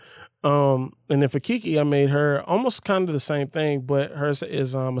everything. And then for Kiki, I made her almost kind of the same thing, but hers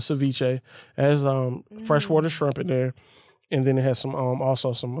is a ceviche. It has freshwater shrimp in there, and then it has some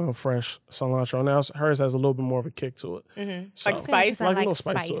also some fresh cilantro. Now hers has a little bit more of a kick to it, so, Like spice? like a Like little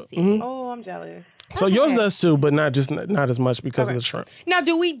spice to it. spicy. Mhm. Oh, I'm jealous. So yours does too, but not as much because of the shrimp. Now,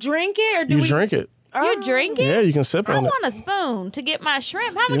 do we drink it or do You we drink it. You drink it? Yeah, you can sip I on it. want a spoon to get my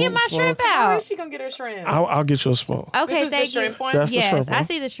shrimp. How am I You get want my a spoon? shrimp How out? is she gonna get her shrimp? I'll get you a spoon. Okay, This is the thank you. shrimp one? That's the Yes, shrimp I one.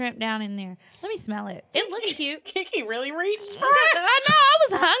 see the shrimp down in there. Let me smell it. It looks cute. Kiki really reached for I it. know. I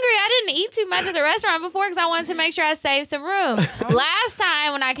was hungry. I didn't eat too much at the restaurant before because I wanted to make sure I saved some room. Last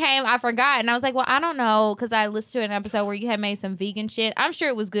time when I came, I forgot. And I was like, well, I don't know, because I listened to an episode where you had made some vegan shit. I'm sure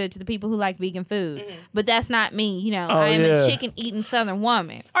it was good to the people who like vegan food. But that's not me. You know, I am a chicken-eating Southern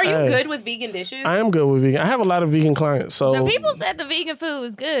woman. Are you Hey. good with vegan dishes? I am good with vegan. I have a lot of vegan clients, so The people said the vegan food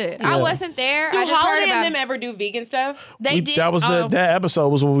was good. I wasn't there. Do I just heard Holiday about and them it. ever do vegan stuff? They did. that was that episode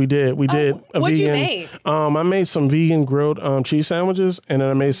was what we did. We did a what'd you vegan. make? I made some vegan grilled cheese sandwiches, and then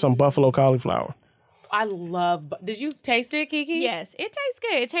I made some buffalo cauliflower. I love. Did you taste it, Kiki? Yes, it tastes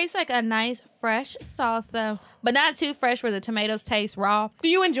good. It tastes like a nice fresh salsa, but not too fresh where the tomatoes taste raw. Do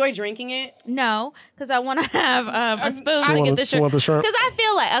you enjoy drinking it? No, because I want to have a spoon She to want get the- the she want the shrimp? Because I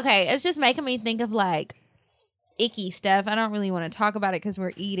feel like, okay, it's just making me think of like icky stuff. I don't really want to talk about it because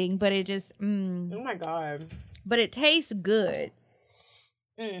we're eating, but it just, Oh my god. but it tastes good.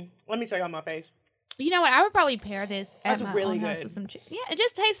 Let me show you on my face. You know what? I would probably pair this at That's my really own house good. with some chicken. Yeah, it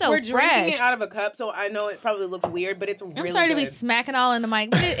just tastes so We're fresh. drinking it out of a cup, so I know it probably looks weird, but it's really I'm sorry to be good. smacking all in the mic,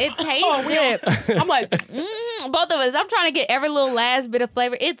 but it tastes Oh, we good. I'm like, Both of us. I'm trying to get every little last bit of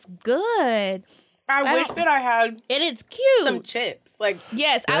flavor. It's good. I wish don't- that I had And it's cute. some chips. Like,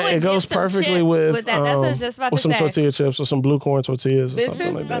 Yes, I would It goes dip some perfectly chips with that. That's what I was just about with to some say. tortilla chips or some blue corn tortillas or this something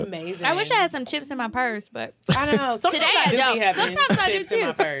is like that. amazing. I wish I had some chips in my purse, but I don't know. Sometimes today I I do don't. be having Sometimes I do chips in my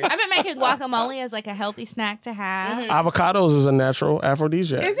too. purse. I've been making guacamole as like a healthy snack to have. Avocados is a natural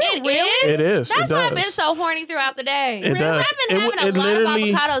aphrodisiac. Is it really? It is. That's it why I've does. been so horny throughout the day. It does. I've been having It a lot of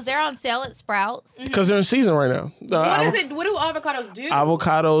literally- avocados. They're on sale at Sprouts. Because they're in season right now. What is it? What do avocados do?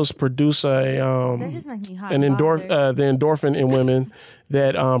 Avocados produce They just make me hot. the and bothered. endorphin in women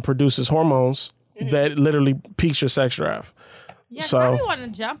that produces hormones that literally peaks your sex drive. Yeah, 'cause So- I really want to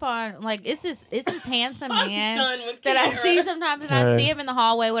jump on. Like, it's this handsome man done with that I Kira. see sometimes, and I Hey. see him in the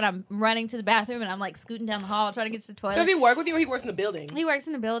hallway when I'm running to the bathroom, and I'm like scooting down the hall trying to get to the toilet. Does he work with you or he works in the building? He works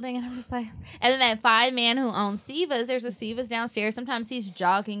in the building, and I'm just like, and then that fine man who owns Sivas, there's a Sivas downstairs. Sometimes he's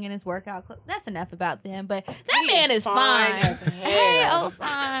jogging in his workout clothes. That's enough about them, but that man is fine. as hell. Hey,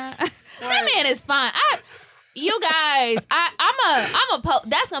 Osan. That man is fine. You guys, I'm a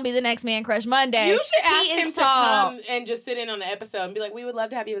that's gonna be the next Man Crush Monday. You should ask He him is to tall. come and just sit in on the episode and be like, we would love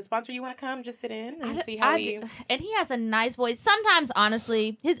to have you as a sponsor. You want to come? Just sit in and see how And he has a nice voice. Sometimes,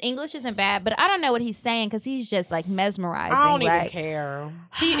 honestly, his English isn't bad, but I don't know what he's saying because he's just like mesmerizing. I don't even like, care.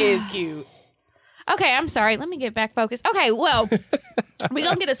 He is cute. Okay, I'm sorry. Let me get back focused. Okay, well, we're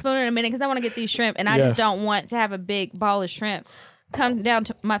going to get a spoon in a minute because I want to get these shrimp, and I just don't want to have a big ball of shrimp come down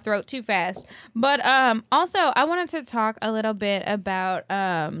to my throat too fast. But also, I wanted to talk a little bit about...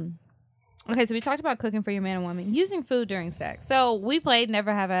 Okay, so we talked about cooking for your man and woman, using food during sex. So we played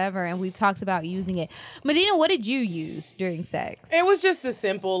Never Have I Ever, and we talked about using it. Medina, what did you use during sex? It was just the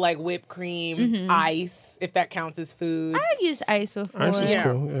simple, like, whipped cream, ice, if that counts as food. I've used ice before. Ice is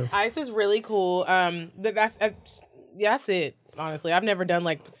cool, yeah. Ice is really cool. But that's it, honestly. I've never done,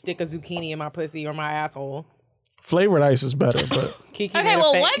 like, stick a zucchini in my pussy or my asshole. Flavored ice is better, but... Kiki Okay,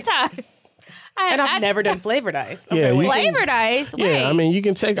 well, one time... I've never done flavored ice. Yeah, Okay, flavored ice? Wait. Yeah, I mean, you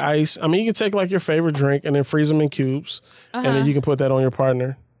can take ice. I mean, you can take, like, your favorite drink and then freeze them in cubes. And then you can put that on your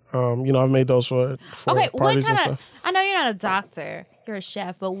partner. I've made those for parties and stuff. I know you're not a doctor, you're a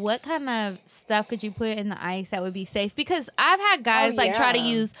chef, but what kind of stuff could you put in the ice that would be safe? Because I've had guys try to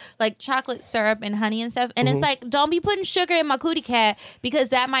use like chocolate syrup and honey and stuff, and it's like, don't be putting sugar in my cootie cat because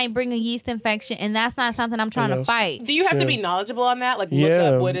that might bring a yeast infection, and that's not something I'm trying to fight. Do you have to be knowledgeable on that? Like, look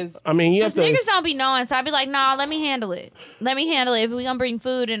up what is... I mean, you have to... Niggas don't be knowing, so I'd be like, nah, let me handle it. If we gonna bring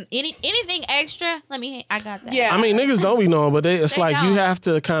food and anything extra, I got that. Yeah. I mean, niggas don't be knowing, but it's They like don't. you have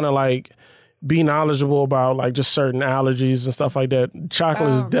to kind of like be knowledgeable about like just certain allergies and stuff like that. Chocolate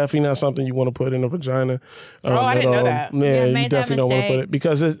is definitely not something you want to put in a vagina. I didn't know that. Yeah, you made that definitely don't want to put mistake. it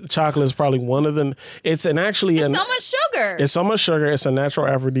because chocolate is probably one of them. It's so much sugar. It's so much sugar. It's a natural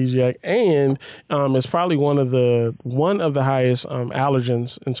aphrodisiac, and it's probably one of the highest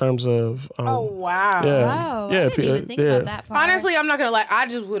allergens in terms of. Oh wow! Yeah, Oh, I didn't even think about that part. Honestly, I'm not gonna lie. I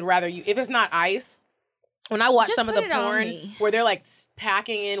just would rather if it's not ice. When I watch Just some of the put it on porn me. where they're like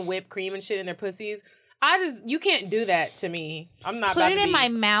packing in whipped cream and shit in their pussies, you can't do that to me. I'm not Put about it to in be... my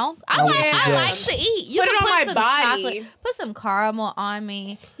mouth. I wouldn't like suggest. to eat. You Put can it on put my some body. chocolate, put some caramel on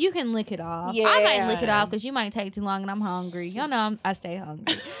me. You can lick it off. Yeah. I might lick it off because you might take too long and I'm hungry. Y'all know I stay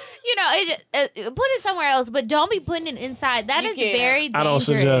hungry. Put it somewhere else, but don't be putting it inside. That is can't. very dangerous. I don't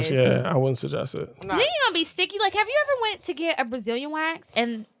suggest. Yeah, I wouldn't suggest it. Then you're gonna be sticky. Like, have you ever went to get a Brazilian wax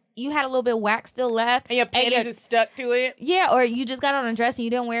and you had a little bit of wax still left, And your panties is stuck to it. Yeah, or you just got on a dress and you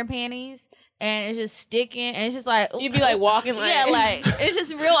didn't wear panties, and it's just sticking, and it's just like You'd be like walking like... yeah, like it's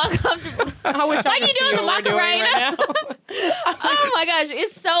just real uncomfortable. I wish I Like could you see doing the what we're doing Macarena. right now. Oh my gosh,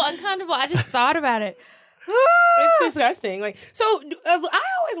 it's so uncomfortable. I just thought about it. It's disgusting. Like, so I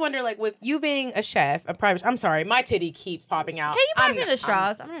always wonder, like, with you being a chef, I'm sorry, my titty keeps popping out. Can you pass me the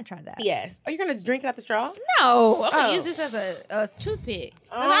straws? I'm gonna try that. Yes. Are you gonna drink it out the straw? No, I'm gonna Oh. use this as a toothpick.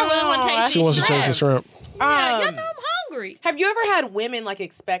 'Cause I really want to taste She these wants to taste the shrimp. shrimp. Yeah, y'all know I'm hungry. Have you ever had women like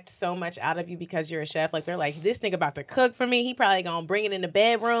expect so much out of you because you're a chef? Like, they're like, this nigga about to cook for me. He probably gonna bring it in the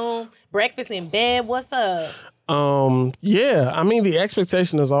bedroom, breakfast in bed. What's up? Yeah, I mean, the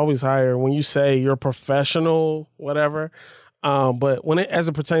expectation is always higher when you say you're professional, whatever. But as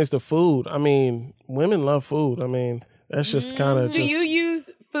it pertains to food, I mean, women love food. I mean, that's just kind of. Do you use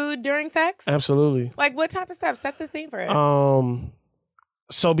food during sex? Absolutely. Like, what type of stuff? Set the scene for us.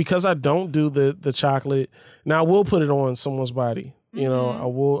 So because I don't do the chocolate, now I will put it on someone's body. You know, I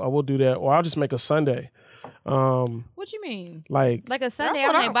will do that, or I'll just make a sundae. What you mean? Like Like a sundae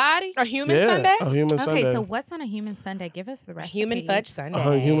what on their body? A human yeah, sundae? a human sundae. Okay, so what's on a human sundae? Give us the recipe. Human fudge sundae.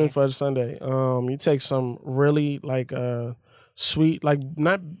 A human fudge sundae. You take some really like sweet, like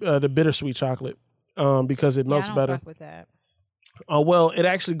not the bittersweet chocolate, because it melts I don't better. fuck with that. Well, it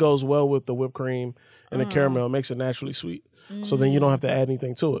actually goes well with the whipped cream and the caramel. It makes it naturally sweet. So then you don't have to add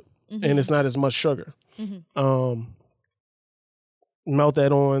anything to it, and it's not as much sugar. Melt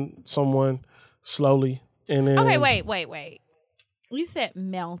that on someone slowly, and then Okay, wait. You said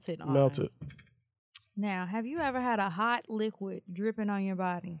melted on. melt it. Now, have you ever had a hot liquid dripping on your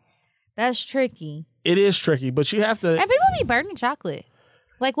body? That's tricky. It is tricky, but you have to. And people be burning chocolate.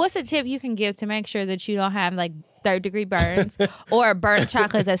 Like, what's a tip you can give to make sure that you don't have like 3rd-degree burns or burnt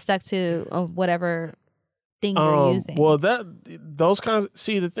chocolate that's stuck to whatever thing you're using? Well, those kinds.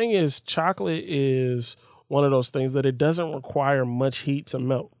 See, the thing is, chocolate is one of those things that it doesn't require much heat to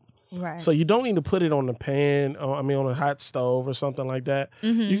melt. Right. So you don't need to put it on the pan, on a hot stove or something like that.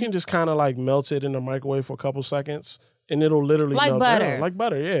 You can just kind of like melt it in the microwave for a couple seconds, and it'll literally Like melt butter. down. Like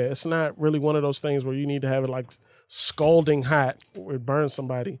butter, yeah. It's not really one of those things where you need to have it like scalding hot where it burns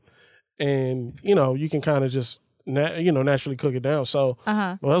somebody. And, you can kind of just, naturally cook it down. So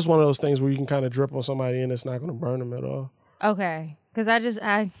well, that's one of those things where you can kind of drip on somebody and it's not going to burn them at all. Okay. Because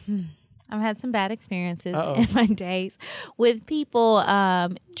I I've had some bad experiences in my days with people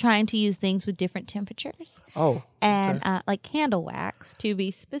trying to use things with different temperatures. Oh. And like candle wax, to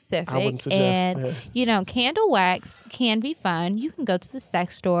be specific. I wouldn't suggest. And, you know, candle wax can be fun. You can go to the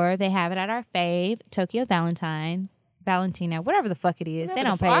sex store. They have it at our fave, Tokyo Valentina, whatever the fuck it is. They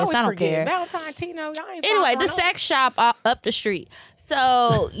don't pay us. I don't care. Valentino. Anyway, the sex shop up the street.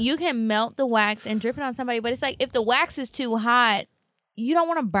 So you can melt the wax and drip it on somebody. But it's like if the wax is too hot, you don't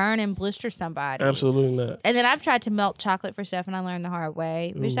want to burn and blister somebody. Absolutely not. And then I've tried to melt chocolate for stuff, and I learned the hard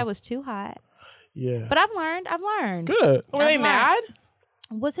way. Bitch, that was too hot. Yeah. But I've learned. Good. Were they mad?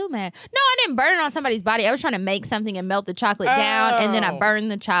 Was who mad? No, I didn't burn it on somebody's body. I was trying to make something and melt the chocolate down, and then I burned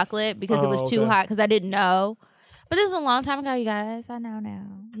the chocolate because it was too hot because I didn't know. But this was a long time ago, you guys. I know now.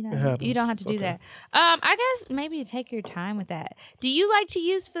 You know, you don't have to do that. I guess maybe take your time with that. Do you like to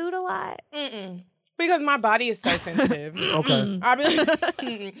use food a lot? Because my body is so sensitive. Okay. I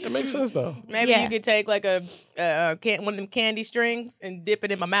mean, It makes sense, though. maybe you could take like one of them candy strings and dip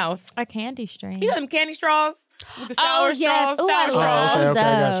it in my mouth. A candy string. You know them candy straws with the sour yes. straws? Ooh, Sour I straws. love okay,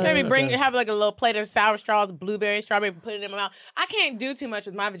 gotcha. those. Maybe have like a little plate of sour straws, blueberry, strawberry, put it in my mouth. I can't do too much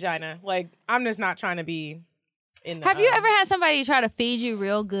with my vagina. Like, I'm just not trying to be in the... Have you ever had somebody try to feed you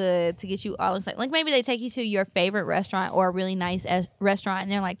real good to get you all excited? Like maybe they take you to your favorite restaurant or a really nice restaurant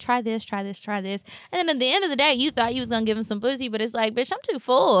and they're like, try this, try this, try this. And then at the end of the day, you thought you was going to give them some pussy, but it's like, bitch, I'm too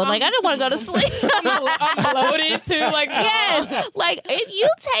full. Like, I just want to go to sleep. I'm bloated too. Like, Yes. Like, if you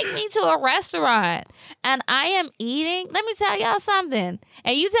take me to a restaurant and I am eating, let me tell y'all something.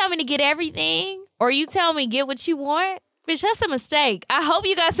 And you tell me to get everything or you tell me get what you want, bitch, that's a mistake. I hope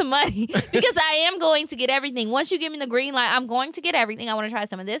you got some money because I am going to get everything. Once you give me the green light, I'm going to get everything. I want to try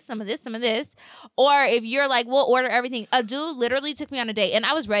some of this, some of this, some of this. Or if you're like, we'll order everything. A dude literally took me on a date and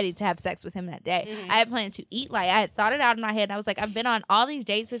I was ready to have sex with him that day. I had planned to eat. Like, I had thought it out in my head. And I was like, I've been on all these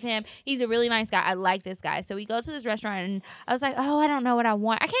dates with him. He's a really nice guy. I like this guy. So we go to this restaurant and I was like, oh, I don't know what I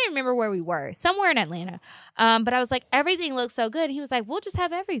want. I can't even remember where we were. Somewhere in Atlanta. But I was like, everything looks so good. And he was like, we'll just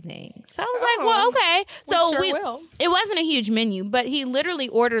have everything. So I was like, well, okay. So it wasn't a huge menu, but he literally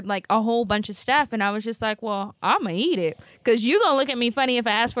ordered like a whole bunch of stuff. And I was just like, well, I'm going to eat it. Because you're going to look at me funny if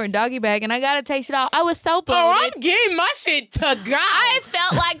I ask for a doggy bag and I got to taste it all. I was so bloated. oh, I'm getting my shit to God. I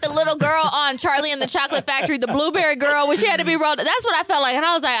felt like the little girl on Charlie and the Chocolate Factory, the blueberry girl, when she had to be rolled. That's what I felt like. And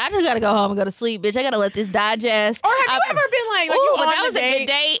I was like, I just got to go home and go to sleep, bitch. I got to let this digest. Or have you ever been like ooh, you but on that a was a good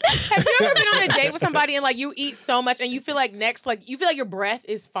date. Have you ever been on a date with somebody and like you eat so much and you feel like you feel like your breath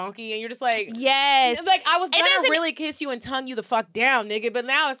is funky and you're just like, Yes. like I was gonna really kiss you and tongue you the fuck down, nigga, but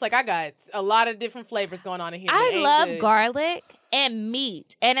now it's like I got a lot of different flavors going on in here. I love garlic and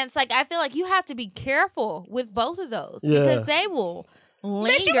meat. And it's like, I feel like you have to be careful with both of those because they will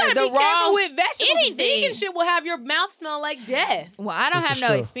linger. Bitch, you gotta be careful with vegetables. anything. Vegan shit will have your mouth smell like death. Well, I don't This have is no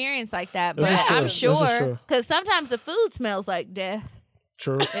true. experience like that, but This is true. I'm This is sure true. because sometimes the food smells like death.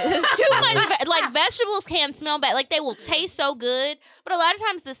 True. It's too much. Like vegetables can smell bad. Like they will taste so good, but a lot of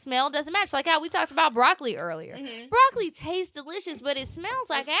times the smell doesn't match. Like how we talked about broccoli earlier. Broccoli tastes delicious, but it smells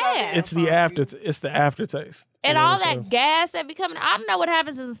like ass. It's the aftertaste. And You know all what I'm that saying? gas that be coming. I don't know what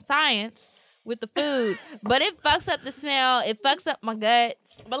happens in science with the food, but it fucks up the smell. It fucks up my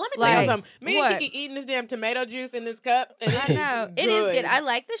guts. But let me tell you something. Me what? and Kiki eating this damn tomato juice in this cup. And I know it is good. I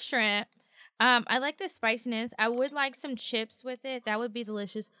like the shrimp. I like the spiciness. I would like some chips with it. That would be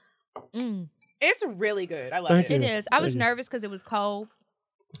delicious. It's really good. I love Thank it. you. It is. I was nervous because it was cold.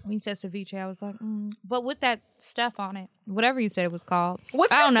 When you said ceviche, I was like, but with that stuff on it, whatever you said it was called.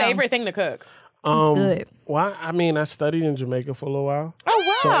 What's I your don't know. favorite thing to cook? It's good. Well, I mean, I studied in Jamaica for a little while. Oh,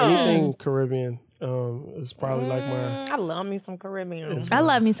 wow. So anything Caribbean is probably like my... I love me some Caribbean. I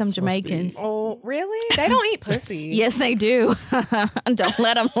love me some my Jamaicans. speed. Oh, really? They don't eat pussy. Yes, they do. Don't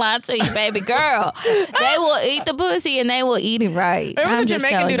let them lie to you, baby girl. They will eat the pussy and they will eat it right. There was I'm a just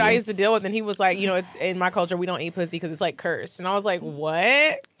Jamaican telling dude I you. used to deal with, and he was like, it's in my culture, we don't eat pussy because it's like cursed. And I was like,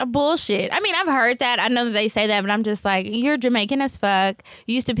 what? Bullshit. I mean, I've heard that. I know that they say that, but I'm just like, you're Jamaican as fuck.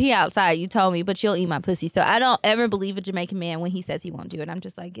 You used to pee outside, you told me, but you'll eat my pussy. So I don't ever believe a Jamaican man when he says he won't do it. I'm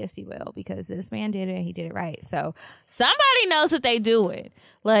just like, yes, he will, because this man did it and he did it right. So somebody knows what they doing.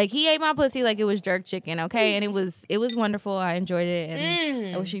 Like, he ate my pussy like it was jerk chicken, okay? And it was wonderful. I enjoyed it,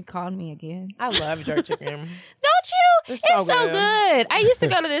 and I wish he'd called me again. I love jerk chicken. Don't you? It's so so good. I used to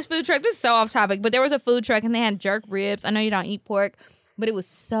go to this food truck. This is so off topic, but there was a food truck and they had jerk ribs. I know you don't eat pork, but it was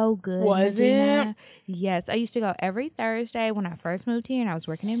so good. Was Medina. Yes. I used to go every Thursday when I first moved here and I was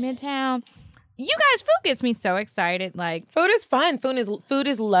working in Midtown. You guys, food gets me so excited. Like, Food is fun. Food is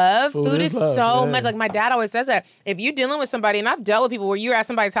love. Food is love, so yeah. much. Like, my dad always says that. If you're dealing with somebody, and I've dealt with people where you're at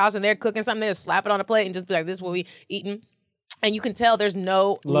somebody's house and they're cooking something, they'll slap it on a plate and just be like, this is what we eating. And you can tell there's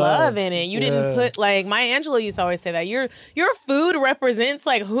no love in it. You didn't put, like, Maya Angelou used to always say that. Your food represents,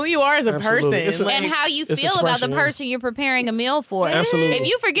 like, who you are as a person. And how you feel about the person you're preparing a meal for. Absolutely. If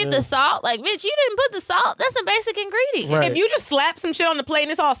you forget the salt, like, bitch, you didn't put the salt. That's a basic ingredient. Right. If you just slap some shit on the plate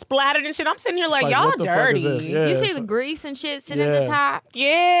and it's all splattered and shit, I'm sitting here like y'all dirty. Yeah, you see the grease and shit sitting at the top?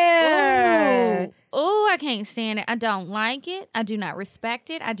 Yeah. Ooh, I can't stand it. I don't like it. I do not respect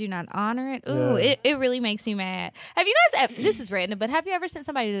it. I do not honor it. Ooh, it really makes me mad. Have you guys ever, this is random, but have you ever sent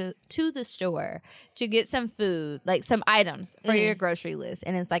somebody to the store to get some food, like some items for your grocery list?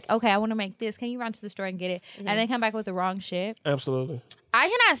 And it's like, okay, I want to make this. Can you run to the store and get it? And they come back with the wrong shit? Absolutely. I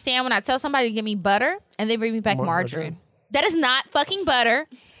cannot stand when I tell somebody to give me butter and they bring me back margarine. That is not fucking butter.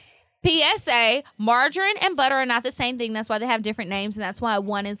 PSA, margarine and butter are not the same thing. That's why they have different names, and that's why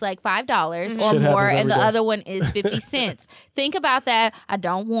one is like $5 or more, and the other one is 50 cents. Think about that. I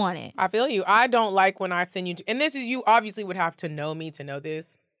don't want it. I feel you. I don't like when I send you to, and this is, you obviously would have to know me to know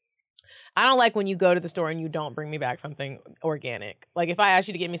this. I don't like when you go to the store and you don't bring me back something organic. Like if I ask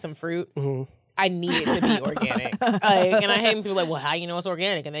you to get me some fruit, I need it to be organic. And I hate when people are like, well, how you know it's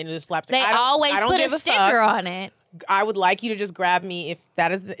organic? And they just slap. They always put a sticker on it. I would like you to just grab me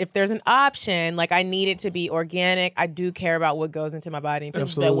if there's an option. Like I need it to be organic. I do care about what goes into my body. And people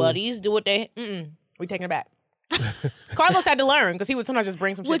say, well, these do what they. We taking it back. Carlos had to learn because he would sometimes just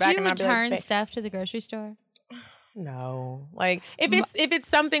bring some shit back. Would you and return stuff to the grocery store? No, like if it's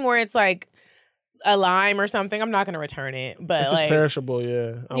something where it's like a lime or something, I'm not going to return it. But if it's perishable,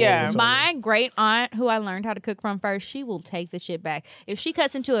 yeah. My great aunt, who I learned how to cook from first, she will take the shit back. If she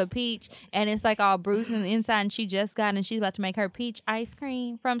cuts into a peach and it's like all bruised on the inside and she just got it and she's about to make her peach ice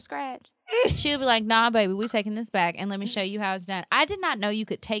cream from scratch, she'll be like, nah, baby, we taking this back and let me show you how it's done. I did not know you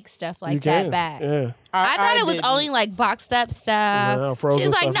could take stuff like that back. Yeah. I thought it was only like boxed up stuff. Frozen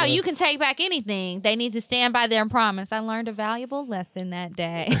She's like, stuff, no, you can take back anything. They need to stand by their promise. I learned a valuable lesson that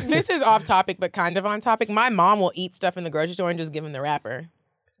day. This is off topic, but kind of on topic. My mom will eat stuff in the grocery store and just give them the wrapper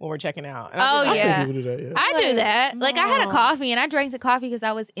when we're checking out. And I people do that, yeah. I do that. Like I had a coffee and I drank the coffee because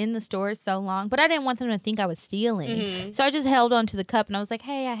I was in the store so long, but I didn't want them to think I was stealing. So I just held on to the cup and I was like,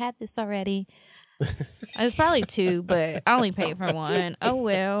 hey, I had this already. It was probably 2, but I only paid for 1. Oh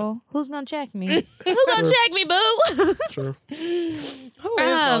well, who's gonna check me? Who gonna check me, boo? Sure. Who is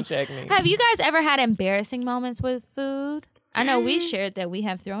gonna check me? Have you guys ever had embarrassing moments with food? I know we shared that we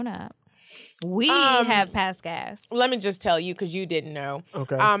have thrown up. We have passed gas. Let me just tell you because you didn't know.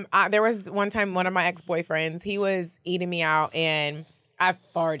 Okay. There was one time one of my ex-boyfriends, he was eating me out and I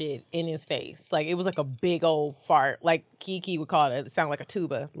farted in his face. Like, it was like a big old fart. Like, Kiki would call it. It sounded like a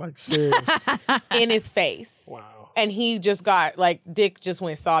tuba. Like, serious. In his face. Wow. And he just got, like, dick just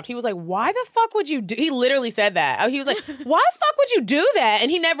went soft. He was like, why the fuck would you do... He literally said that. He was like, why the fuck would you do that? And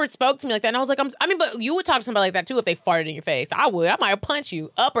he never spoke to me like that. And I was like, but you would talk to somebody like that, too, if they farted in your face. I would. I might punch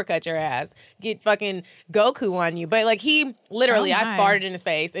you, uppercut your ass, get fucking Goku on you. But, like, he literally, I farted in his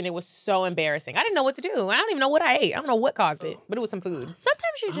face, and it was so embarrassing. I didn't know what to do. I don't even know what I ate. I don't know what caused it, but it was some food.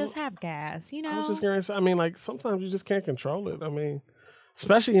 Sometimes you just have gas, you know? I was just going to say, I mean, like, sometimes you just can't control it. I mean,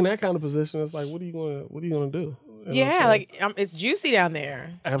 especially in that kind of position, it's like, what are you going to do? You know like it's juicy down there.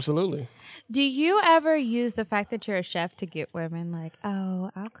 Absolutely. Do you ever use the fact that you're a chef to get women like,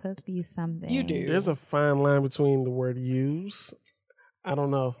 oh, I'll cook you something? You do. There's a fine line between the word use. I don't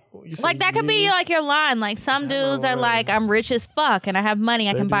know. Like that could be like your line. Like some dudes are like, I'm rich as fuck and I have money.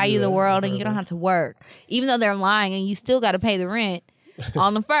 I can buy you the world and you don't have to work. Even though they're lying and you still got to pay the rent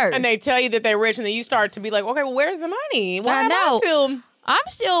on the first. And they tell you that they're rich and then you start to be like, okay, well, where's the money? Why am I I'm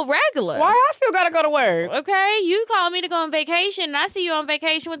still regular. Why I still gotta go to work? Okay, you called me to go on vacation, and I see you on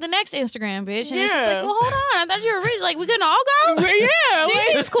vacation with the next Instagram bitch, and it's just like, well, hold on, I thought you were rich. Like, we couldn't all go? Yeah.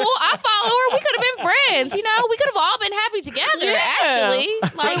 She seems cool. I follow her. We could have been friends, you know? We could have all been happy together, actually.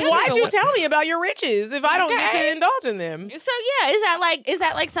 Like, why'd you tell me about your riches if I don't get to indulge in them? So, yeah, is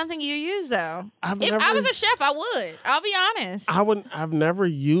that like something you use, though? If I was a chef, I would. I'll be honest. I've never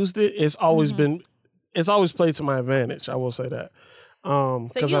used it. It's always been, it's always played to my advantage. I will say that. So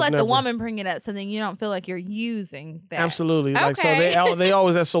you let the woman bring it up so then you don't feel like you're using that. Absolutely. Okay. Like, so they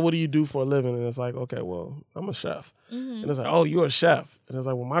always ask, so what do you do for a living? And it's like, okay, well, I'm a chef. And it's like, oh, you're a chef. And it's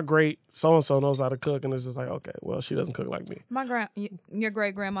like, well, my great so-and-so knows how to cook. And it's just like, okay, well, she doesn't cook like me. Your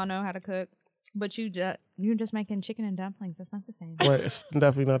great grandma know how to cook, but you're just making chicken and dumplings. That's not the same. Right, it's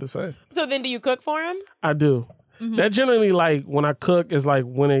definitely not the same. So then do you cook for him? I do. That generally, like, when I cook is like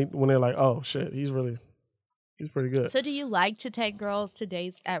when they're like, oh, shit, he's pretty good. So do you like to take girls to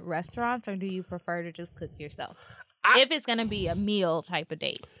dates at restaurants or do you prefer to just cook yourself? If it's going to be a meal type of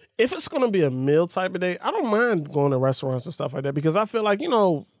date. If it's going to be a meal type of date, I don't mind going to restaurants and stuff like that because I feel like, you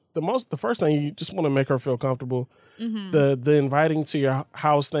know, the first thing, you just want to make her feel comfortable. The inviting to your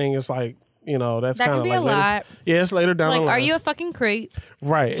house thing is like, you know, that's kind of like a lot. Yeah, it's later down the line. Are you a fucking creep?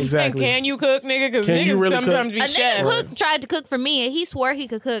 Right, exactly. And can you cook, nigga? Because niggas really sometimes cook? be A chefs. nigga tried to cook for me, and he swore he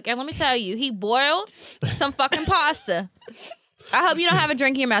could cook. And let me tell you, he boiled some fucking pasta. I hope you don't have a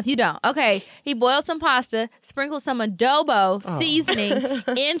drink in your mouth. You don't. Okay. He boiled some pasta, sprinkled some adobo seasoning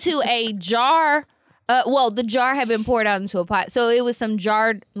into a jar. The jar had been poured out into a pot. So it was some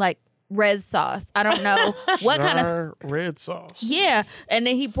jarred, like, red sauce. I don't know what kind of red sauce. Yeah. And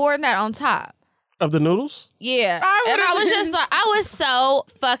then he poured that on top. Of the noodles? Yeah. And I was just like, I was so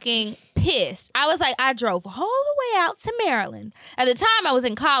fucking pissed. I was like, I drove all the way out to Maryland. At the time, I was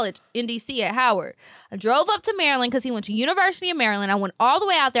in college in D.C. at Howard. I drove up to Maryland because he went to University of Maryland. I went all the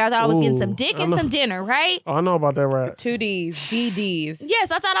way out there. I thought I was getting some dick and some dinner, right? Oh, I know about that, right? 2 Ds, DDs.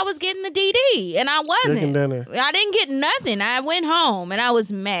 Yes, I thought I was getting the DD, and I wasn't. Dick and dinner. I didn't get nothing. I went home, and I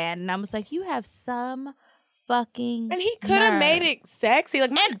was mad. And I was like, you have some fucking And he could have made it sexy. Like,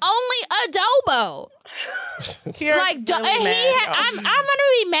 and only adobo. Like, I'm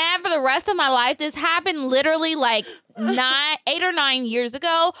gonna be mad for the rest of my life. This happened literally like 8 or 9 years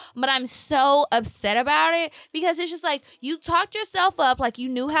ago, but I'm so upset about it because it's just like you talked yourself up like you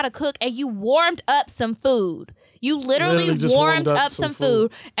knew how to cook and you warmed up some food. You literally just warmed up some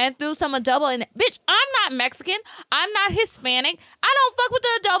food and threw some adobo in it. Bitch, I'm not Mexican. I'm not Hispanic. I don't fuck with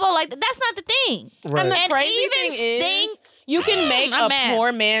the adobo. Like, that's not the thing. Right. And the And crazy even thing is, you can make I'm a mad.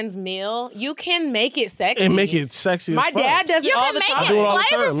 poor man's meal. You can make it sexy. And make it sexy as My fuck. dad does You it all can the make time. it do it all the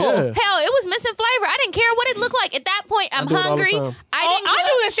time, flavorful. yeah. Hell, it was missing flavor. I didn't care what it looked like. At that point, I'm do it all the hungry. time. I do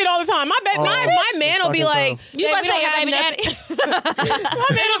that shit all the time. My man will be fucking like, time. You "Babe, must we say don't your have baby nothing." daddy.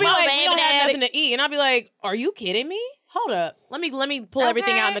 My man will be My like, baby we don't have daddy. nothing to eat. And I'll be like, are you kidding me? Hold up. Let me pull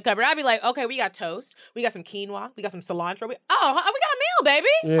everything out in the cupboard. I'll be like, okay, we got toast. We got some quinoa. We got some cilantro. We got a meal, baby.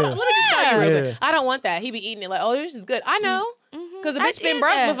 Yeah. Hold on, let me just show you real Yeah. quick. I don't want that. He be eating it like, oh, this is good. I know. Because the I bitch been did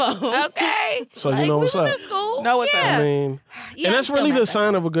broke that. before. Okay. So you Like, know we what's was up. in school. Know what's up. Yeah. I mean, Yeah, and I'm that's still really mad the at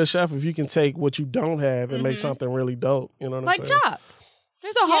sign of a good chef if you can take what you don't have and make something really dope. You know what Like I'm saying? Chopped.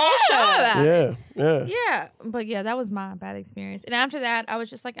 There's a whole show about it. Yeah. Yeah, but yeah, that was my bad experience. And after that, I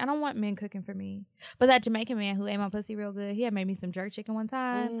was just like, I don't want men cooking for me. But that Jamaican man who ate my pussy real good, he had made me some jerk chicken one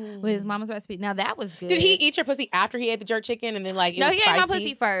time with his mama's recipe. Now that was good. Did he eat your pussy after he ate the jerk chicken and then like it No, was he spicy? ate my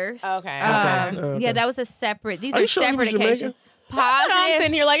pussy first. Okay. Okay. Yeah, that was a separate. These Are are you sure he was separate occasions. Jamaican? That's what I'm Positive.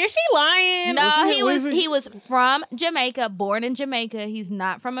 sitting here like, is she lying? No, Was he he was from Jamaica, born in Jamaica. He's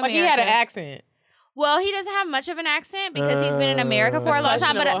not from Like America. he had an accent. Well, he doesn't have much of an accent because he's been in America for a long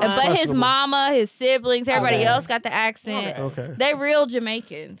time. But questionable, huh? but his Questionable. mama, his siblings, everybody Okay. else got the accent. Okay. They real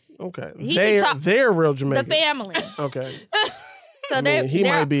Jamaicans. Okay. He can talk- They're real Jamaican. The family. Okay. So I mean, he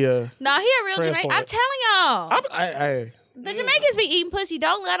they're- might be a. No, he a real Jamaican. I'm transplant. telling y'all. I The Jamaicans be eating pussy.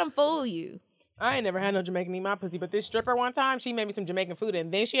 Don't let them fool you. I ain't never had no Jamaican eat my pussy, but this stripper one time, she made me some Jamaican food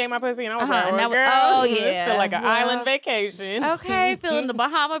and then she ate my pussy and I was Uh-huh, like, and well, that was- girl, oh, this yeah. feel like an Well, island vacation. Okay, feeling the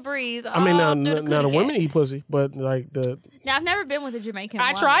Bahama breeze. I mean, all now through the the cootie women cat. eat pussy, but like the Now, I've never been with a Jamaican I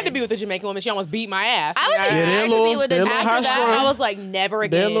woman. tried to be with a Jamaican woman. She almost beat my ass. I would be You know, they're scared a to be little- with they're a a little Jamaican high woman. strung. I was like, never they're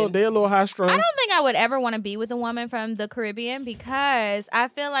again. a little high strung. I don't think I would ever want to be with a woman from the Caribbean because I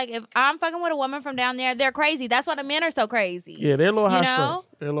feel like if I'm fucking with a woman from down there, they're crazy. That's why the men are so crazy. Yeah, they're a little You high know? strung.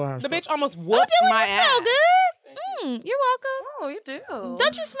 They're a little high The strung. bitch almost Oh, whooped Dylan, my you ass. smell good. You're welcome. Oh, you do.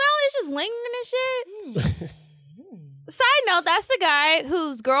 Don't you smell it? It's just lingering and shit. Side note, that's the guy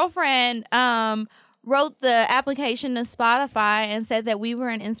whose girlfriend wrote the application to Spotify and said that we were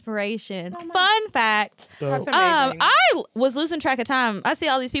an inspiration. Fun fact. That's amazing. I was losing track of time. I see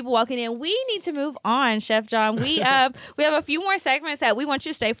all these people walking in. We need to move on, Chef John. We have a few more segments that we want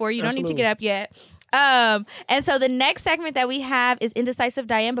you to stay for. You don't need to get up yet. And so the next segment that we have is Indecisive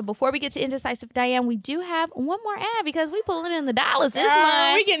Diane. But before we get to Indecisive Diane, we do have one more ad because we pulling in the dollars this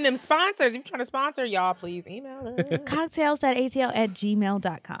month. We getting them sponsors. If you're trying to sponsor y'all, please email us.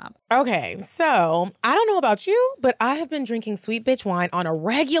 Cocktails.atl@gmail.com. Okay, so I don't know about you, but I have been drinking sweet bitch wine on a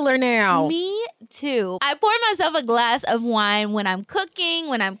regular now. Me too. I pour myself a glass of wine when I'm cooking,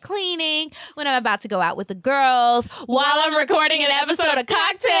 when I'm cleaning, when I'm about to go out with the girls, while I'm recording an episode of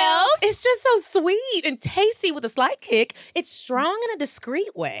Cocktails. It's just so sweet and tasty with a slight kick. It's strong in a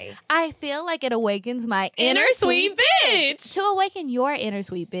discreet way. I feel like it awakens my inner sweet bitch. To awaken your inner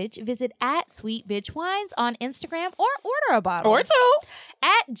sweet bitch, visit @sweetbitchwines on Instagram or order a bottle. Or two.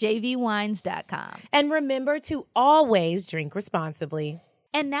 At jvwines.com. And remember to always drink responsibly.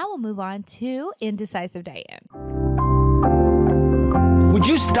 And now we'll move on to Indecisive Diane. Would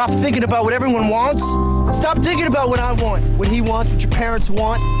you stop thinking about what everyone wants? Stop thinking about what I want, what he wants, what your parents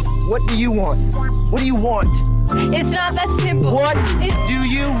want. What do you want? What do you want? It's not that simple. What do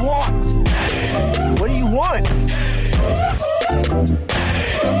you want? What do you want?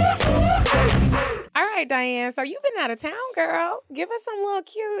 All right, Diane. So you've been out of town, girl. Give us some little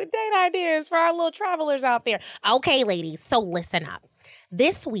cute date ideas for our little travelers out there. Okay, ladies. So listen up.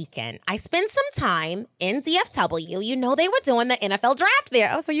 This weekend, I spent some time in DFW. You know they were doing the NFL draft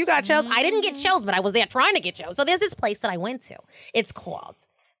there. Oh, so you got chills? I didn't get chills, but I was there trying to get chills. So there's this place that I went to. It's called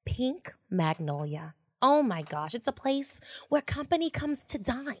Pink Magnolia. Oh my gosh, it's a place where company comes to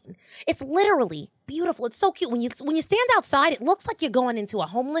dine. It's literally beautiful. It's so cute. When you stand outside, it looks like you're going into a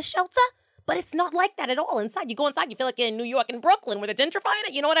homeless shelter. But it's not like that at all inside. You go inside, you feel like you're in New York and Brooklyn where they're gentrifying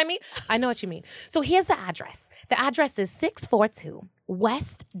it. You know what I mean? I know what you mean. So here's the address. The address is 642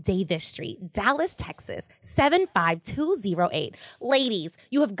 West Davis Street, Dallas, Texas, 75208. Ladies,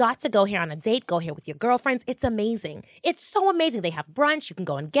 you have got to go here on a date. Go here with your girlfriends. It's amazing. It's so amazing. They have brunch. You can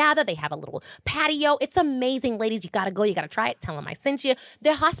go and gather. They have a little patio. It's amazing, ladies. You got to go. You got to try it. Tell them I sent you.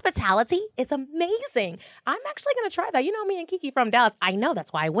 Their hospitality is amazing. I'm actually going to try that. You know me and Kiki from Dallas. I know.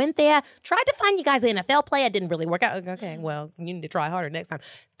 That's why I went there. Tried to find you guys an NFL player. Didn't really work out. Okay, well, you need to try harder next time.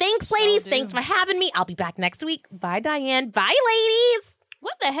 Thanks, ladies. Thanks for having me. I'll be back next week. Bye, Diane. Bye, ladies.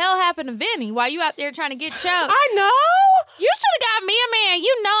 What the hell happened to Vinny while you out there trying to get choked? I know. You should have got me a man.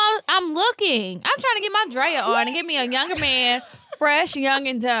 You know I'm looking. I'm trying to get my Drea on and get me a younger man, fresh, young,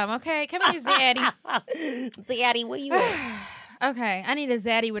 and dumb. Okay, come here, Zaddy. Zaddy, where you at? Okay, I need a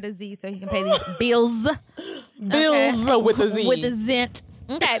Zaddy with a Z so he can pay these bills. Bills with a Z. With a Zint.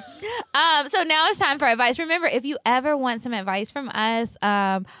 Okay. So now it's time for advice. Remember, if you ever want some advice from us,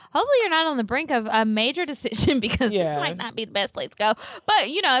 hopefully you're not on the brink of a major decision because this might not be the best place to go. But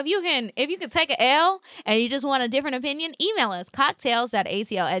you know, if you can take an L and you just want a different opinion, email us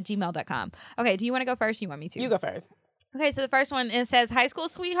cocktails.acl@gmail.com. Okay, do you want to go first? Or you want me to? You go first. Okay, so the first one, it says, high school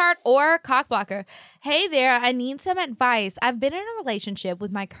sweetheart or cockblocker. Hey there, I need some advice. I've been in a relationship with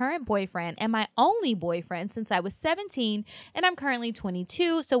my current boyfriend and my only boyfriend since I was 17, and I'm currently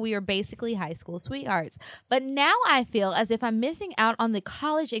 22, so we are basically high school sweethearts. But now I feel as if I'm missing out on the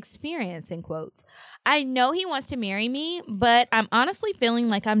college experience, in quotes. I know he wants to marry me, but I'm honestly feeling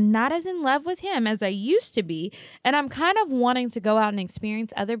like I'm not as in love with him as I used to be, and I'm kind of wanting to go out and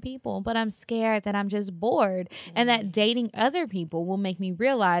experience other people, but I'm scared that I'm just bored and that dating other people will make me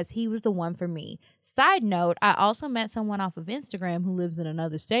realize he was the one for me. Side note, I also met someone off of Instagram who lives in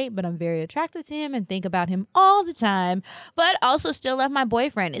another state, but I'm very attracted to him and think about him all the time, but also still love my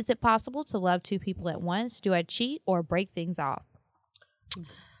boyfriend. Is it possible to love two people at once? Do I cheat or break things off?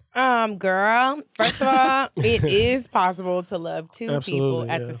 Girl, first of all, it is possible to love two people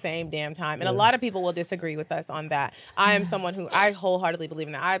at the same damn time. And a lot of people will disagree with us on that. I am someone who I wholeheartedly believe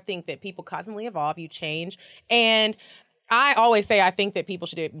in that. I think that people constantly evolve, you change. And I always say I think that people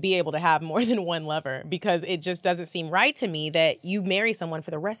should be able to have more than one lover because it just doesn't seem right to me that you marry someone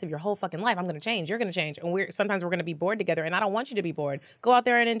for the rest of your whole fucking life. I'm going to change. You're going to change. And sometimes we're going to be bored together. And I don't want you to be bored. Go out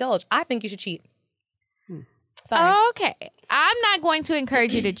there and indulge. I think you should cheat. Sorry. Okay. I'm not going to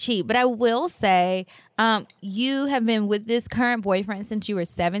encourage you to cheat, but I will say you have been with this current boyfriend since you were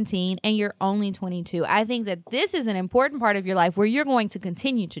 17 and you're only 22. I think that this is an important part of your life where you're going to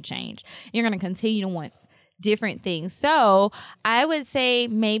continue to change. You're going to continue to want different things. So I would say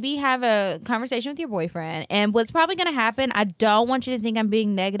maybe have a conversation with your boyfriend. And what's probably going to happen, I don't want you to think I'm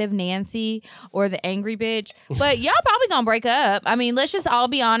being negative Nancy or the angry bitch, but y'all probably going to break up. I mean, let's just all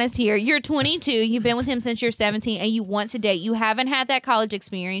be honest here. You're 22. You've been with him since you're 17 and you want to date. You haven't had that college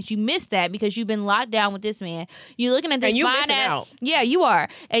experience. You missed that because you've been locked down with this man. You're looking at this fine ass. Yeah, you are.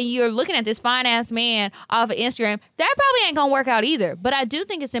 And you're looking at this fine ass man off of Instagram. That probably ain't going to work out either. But I do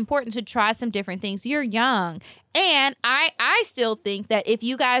think it's important to try some different things. You're young. And I still think that if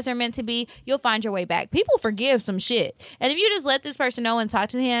you guys are meant to be, you'll find your way back. People forgive some shit. And if you just let this person know and talk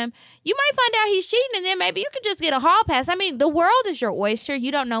to him, you might find out he's cheating and then maybe you could just get a hall pass. I mean, the world is your oyster.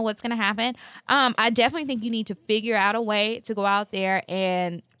 You don't know what's going to happen. I definitely think you need to figure out a way to go out there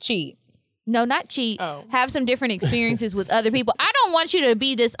and cheat. No, not cheat. Have some different experiences with other people. I don't want you to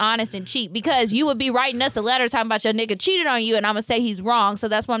be dishonest and cheat because you would be writing us a letter talking about your nigga cheated on you and I'm going to say he's wrong. So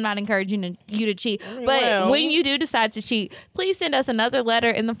that's why I'm not encouraging you to cheat. But when you do decide to cheat, please send us another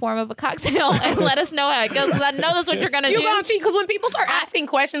letter in the form of a cocktail and let us know how it goes because I know that's what you're going to do. You're going to cheat because when people start asking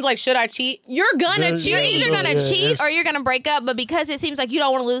questions like, should I cheat? You're going to cheat. You're either going to cheat or you're going to break up. But because it seems like you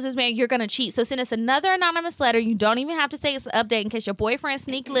don't want to lose this man, you're going to cheat. So send us another anonymous letter. You don't even have to say it's an update in case your boyfriend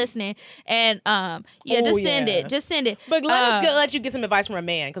sneak listening And just send it. But let you get some advice from a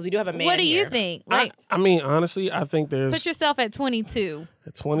man, because we do have a man. What do here. you think? I mean, honestly, I think there's. Put yourself at 22.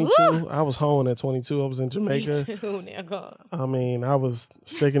 At 22, I was home at 22. I was in Jamaica. Me too, nigga. I mean, I was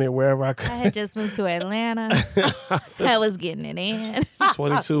sticking it wherever I could. I had just moved to Atlanta. I was getting it in.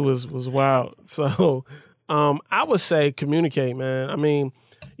 22 was wild. So, I would say communicate, man. I mean,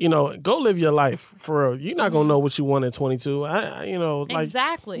 go live your life for real. You're not gonna know what you want at 22.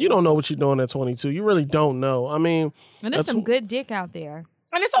 Exactly. You don't know what you're doing at 22. You really don't know. I mean, and there's some good dick out there.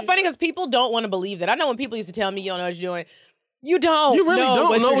 And it's so funny because people don't want to believe that. I know when people used to tell me you don't know what you're doing. You don't. You really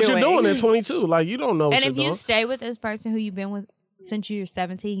don't know what you're doing at 22. Like, you don't know what you're you're doing. And if you doing. stay with this person who you've been with since you're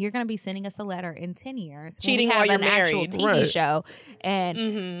 17, you're going to be sending us a letter in 10 years. Cheating while you're married. Actual TV show.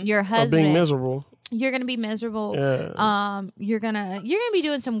 And your husband. Or being miserable. You're going to be miserable. Yeah. You're gonna be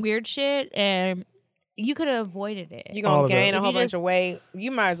doing some weird shit, and you could have avoided it. You're going to gain a whole bunch of weight.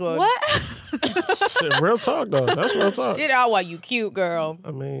 You might as well. What? Shit, real talk, though. That's real talk. Get out while you cute, girl.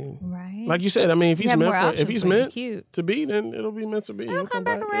 I mean, right. Like you said, I mean, if he's meant cute. to be, then it'll be meant to be. It'll come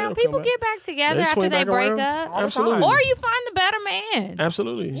back around. People get back together after they break up. Absolutely. Or you find a better man.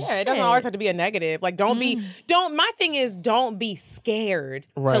 Absolutely. Yeah, it doesn't always have to be a negative. Like, my thing is, don't be scared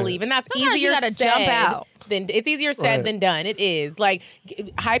to leave. And that's Sometimes easier you gotta said jump out. It's easier said than done. It is. Like,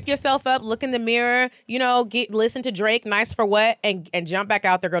 hype yourself up, look in the mirror, listen to Drake, Nice for What, and jump back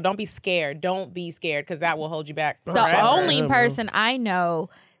out there, girl. Don't be scared. Don't be scared, because that will hold you back. The only person I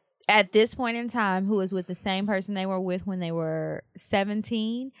know at this point in time who is with the same person they were with when they were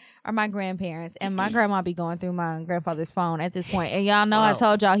 17 are my grandparents. And my grandma be going through my grandfather's phone at this point. And y'all know I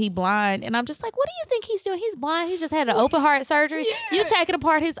told y'all he blind. And I'm just like, what do you think he's doing? He's blind. He just had an open heart surgery. Yeah. You taking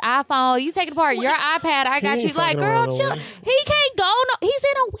apart his iPhone. You taking apart your iPad. I got you. Like, girl, chill. He can't go. No, he's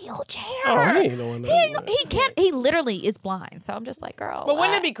in a wheelchair. Oh, he ain't doing that. He can't. He literally is blind. So I'm just like, girl. But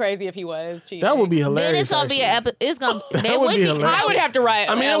wouldn't it be crazy if he was cheating? That would be hilarious. Then it's gonna be it's gonna. That would be hilarious. I would have to write.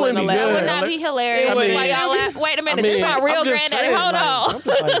 I mean, it wouldn't be good. It would not be hilarious. Wait a minute. This is my real granddaddy. Hold on. I'm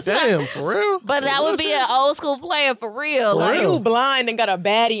just like, damn, for real. But that would be an old school player for real. Like, you blind and got a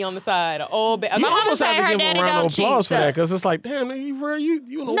baddie on the side. My mama say her daddy don't cheat. Applause for that, because it's like, damn, you for real?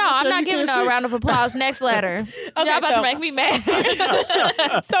 You no, I'm not giving her a round of applause. Next letter. Okay, y'all about to make me mad.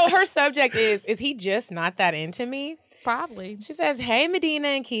 So her subject is he just not that into me? Probably. She says, hey, Medina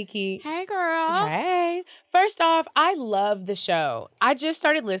and Kiki. Hey, girl. Hey. First off, I love the show. I just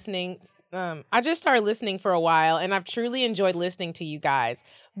started listening for a while, and I've truly enjoyed listening to you guys.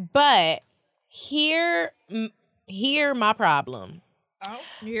 But here my problem. Oh,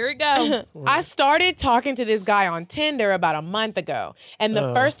 here we go. I started talking to this guy on Tinder about a month ago. And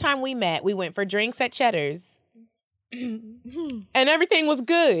the first time we met, we went for drinks at Cheddar's. And everything was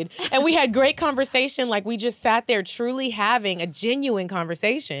good. And we had great conversation. Like, we just sat there truly having a genuine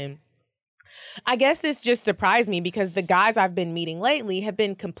conversation. I guess this just surprised me because the guys I've been meeting lately have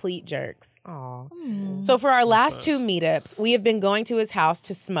been complete jerks. Aww. So for our last 2 meetups, we have been going to his house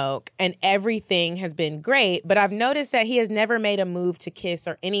to smoke, and everything has been great, but I've noticed that he has never made a move to kiss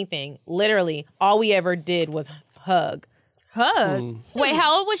or anything. Literally, all we ever did was hug. Hug? Wait,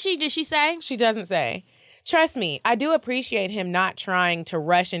 how old was she? Did she say? She doesn't say. Trust me, I do appreciate him not trying to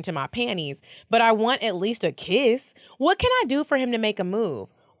rush into my panties, but I want at least a kiss. What can I do for him to make a move?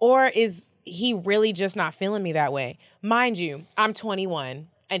 Or is he really just not feeling me that way? Mind you, I'm 21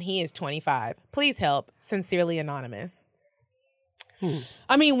 and he is 25. Please help. Sincerely, Anonymous.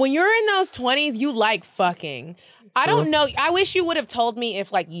 I mean, when you're in those 20s, you like fucking. I don't know. I wish you would have told me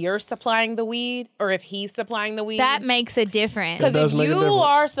if, like, you're supplying the weed or if he's supplying the weed. That makes a difference. Because if you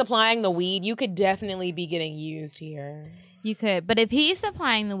are supplying the weed, you could definitely be getting used here. You could. But if he's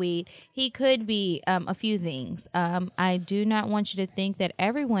supplying the weed, he could be a few things. I do not want you to think that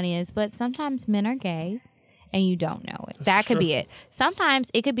everyone is, but sometimes men are gay and you don't know it. That could be it.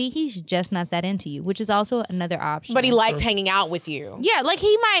 Sometimes it could be he's just not that into you, which is also another option. But he likes hanging out with you. Yeah, like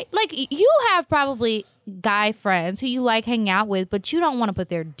he might, like you have probably guy friends who you like hanging out with, but you don't want to put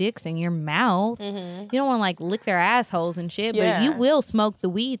their dicks in your mouth. Mm-hmm. You don't want to like lick their assholes and shit, but you will smoke the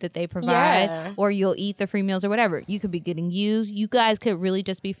weed that they provide or you'll eat the free meals or whatever. You could be getting used. You guys could really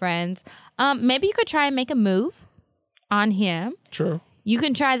just be friends. Maybe you could try and make a move on him. True. You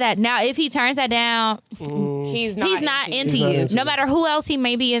can try that. Now, if he turns that down, he's not into you. No matter who else he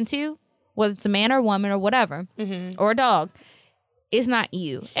may be into, whether it's a man or a woman or whatever, or a dog. it's not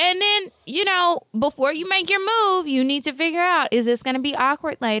you. And then, before you make your move, you need to figure out, is this going to be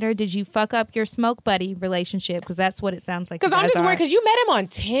awkward later? Did you fuck up your smoke buddy relationship? Because that's what it sounds like. Because I'm just worried, because you met him on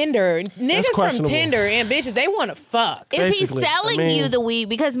Tinder. Niggas from Tinder and bitches, they want to fuck. Is he selling you the weed?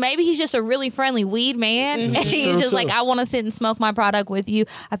 Because maybe he's just a really friendly weed man. And he's just like, I want to sit and smoke my product with you.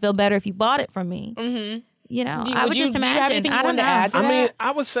 I feel better if you bought it from me. Mm-hmm. I would just imagine. I don't know.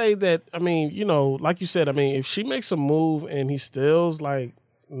 I would say that, like you said, if she makes a move and he still's like,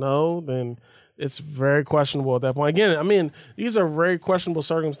 no, then it's very questionable at that point. Again, these are very questionable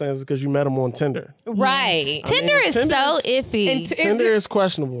circumstances because you met him on Tinder. Right. Tinder is so iffy. Tinder is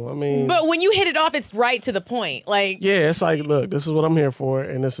questionable. But when you hit it off, it's right to the point. Yeah, it's like, look, this is what I'm here for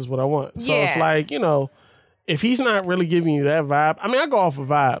and this is what I want. So it's like, if he's not really giving you that vibe, I go off of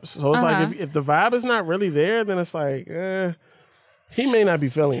vibes. So it's like, if the vibe is not really there, then it's like, he may not be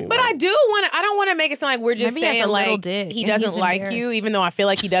feeling you. But I don't want to make it sound like we're just saying like he doesn't like you, even though I feel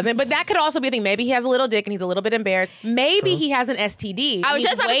like he doesn't. But that could also be a thing. Maybe he has a little dick and he's a little bit embarrassed. Maybe he has an STD. I was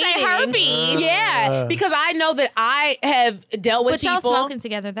just about to say herpes. Yeah, because I know that I have dealt with people. But y'all smoking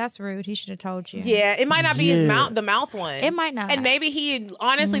together, that's rude. He should have told you. Yeah, it might not be the mouth one. It might not. And maybe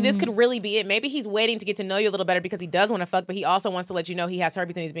this could really be it. Maybe he's waiting to get to know you a little better because he does want to fuck, but he also wants to let you know he has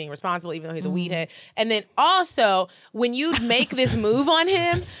herpes and he's being responsible, even though he's a weed head. And then also, when you make this move on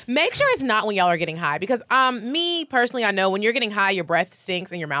him, make sure it's not when y'all are getting high, because me personally, I know when you're getting high, your breath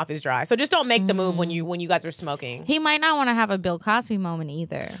stinks and your mouth is dry. So just don't make the move when you guys are smoking. He might not want to have a Bill Cosby moment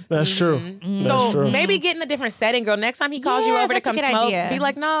either. That's true. That's true. Maybe get in a different setting, girl. Next time he calls you over to come smoke, be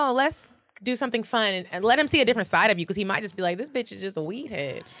like, no, let's do something fun and let him see a different side of you, because he might just be like, this bitch is just a weed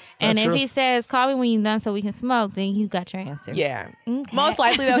head. And if he says, call me when you're done so we can smoke, then you got your answer. Yeah. Okay. Most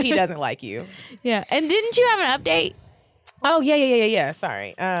likely, though, he doesn't like you. Yeah. And didn't you have an update? Oh, yeah.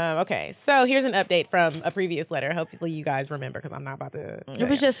 Sorry. Okay. So here's an update from a previous letter. Hopefully you guys remember, because I'm not about to. It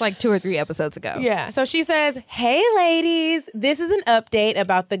was just like 2 or 3 episodes ago. Yeah. So she says, hey, ladies, this is an update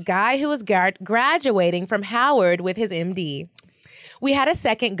about the guy who was graduating from Howard with his MD. We had a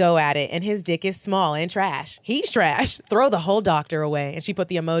second go at it, and his dick is small and trash. He's trash. Throw the whole doctor away. And she put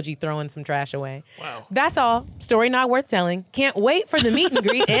the emoji throwing some trash away. Wow. That's all. Story not worth telling. Can't wait for the meet and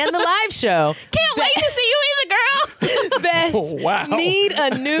greet and the live show. Can't wait to see you either, girl. Best. Wow. Need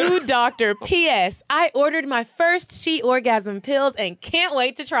a new doctor. P.S. I ordered my first sheet orgasm pills and can't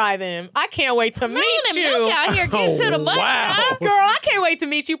wait to try them. I can't wait to meet you. Out here getting to the money. Wow. Girl, I can't wait to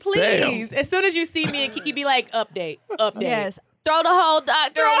meet you. Please. Damn. As soon as you see me and Kiki, be like, update. Yes. Throw the whole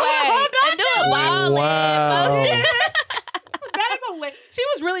doctor away. And do it while motion. That is hilarious. She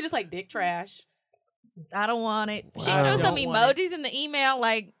was really just like, dick trash. I don't want it. Wow. She threw some emojis in the email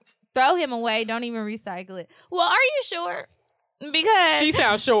like, throw him away. Don't even recycle it. Well, are you sure? Because she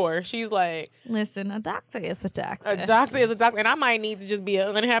sounds sure. She's like, listen, a doctor is a doctor. A doctor is a doctor. And I might need to just be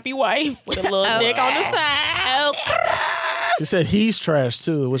an unhappy wife with a little dick on the side. She said he's trash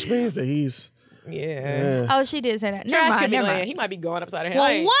too, which means that he's... Yeah. Oh, she did say that. Trash could be never like, mind. he might be going upside her head.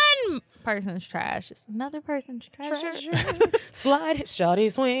 Well, one person's trash is another person's treasure. Slide,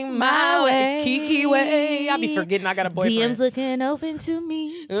 shawty, swing my way, Kiki way. I be forgetting I got a boyfriend. DM's looking open to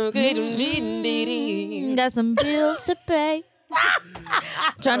me. Got some bills to pay.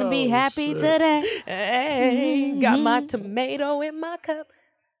 Trying to be happy today. Hey, got my tomato in my cup.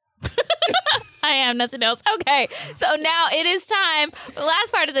 I am nothing else. Okay, so now it is time for the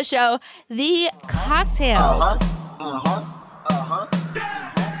last part of the show, the cocktails. If I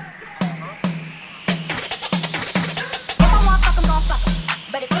want fuck, I'm gon' fuck 'em.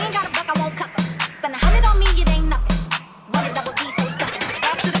 But if he ain't got a buck, I won't cuff 'em. Spend 100 on me, it ain't nothing. Want a double D, so stuffin'.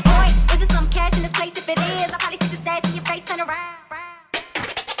 Back to the point. Is it some cash in this place? If it is, I'll probably stick the stats in your face, turn around.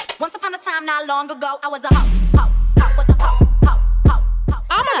 Once upon a time, not long ago, I was a hoe. Was a hoe.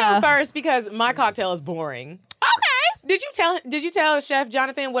 I'm gonna go first because my cocktail is boring. Okay. Did you tell Chef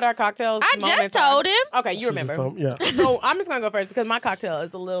Jonathan what our cocktails? I just told him. Okay, you remember. Yeah. So I'm just gonna go first because my cocktail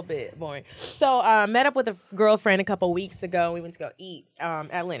is a little bit boring. So met up with a girlfriend a couple weeks ago. We went to go eat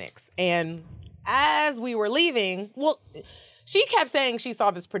at Lennox, and as we were leaving, she kept saying she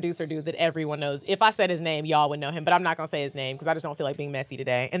saw this producer dude that everyone knows. If I said his name, y'all would know him, but I'm not gonna say his name because I just don't feel like being messy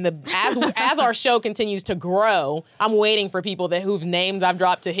today. And as our show continues to grow, I'm waiting for people whose names I've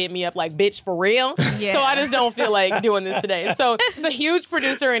dropped to hit me up like, bitch, for real. Yeah. So I just don't feel like doing this today. So it's a huge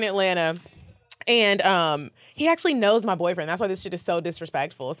producer in Atlanta. And he actually knows my boyfriend. That's why this shit is so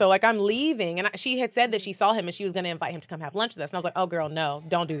disrespectful. So like I'm leaving, and she had said that she saw him and she was gonna invite him to come have lunch with us. And I was like, oh girl, no,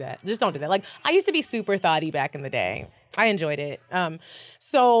 don't do that. Just don't do that. Like I used to be super thotty back in the day. I enjoyed it.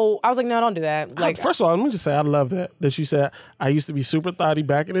 So I was like, no, don't do that. Like, first of all, let me just say I love that you said I used to be super thotty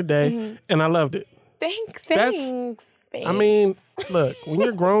back in the day, and I loved it. Thanks. I mean, look, when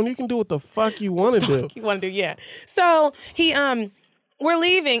you're grown, you can do what the fuck you want to do. You want to do, yeah. So he, we're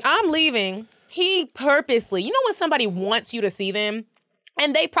leaving. I'm leaving. He purposely, you know when somebody wants you to see them,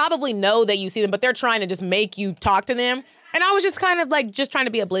 and they probably know that you see them, but they're trying to just make you talk to them. And I was just kind of like, just trying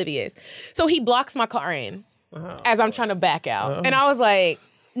to be oblivious. So he blocks my car in as I'm trying to back out. And I was like,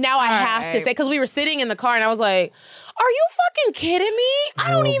 now I have to say, because we were sitting in the car and I was like, are you fucking kidding me?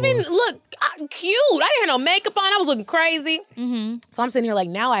 I don't even look cute. I didn't have no makeup on. I was looking crazy. So I'm sitting here like,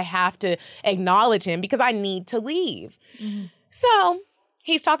 now I have to acknowledge him because I need to leave. So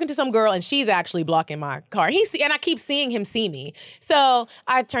he's talking to some girl and she's actually blocking my car. And I keep seeing him see me. So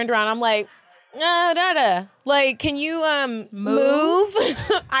I turned around. I'm like, like, can you move?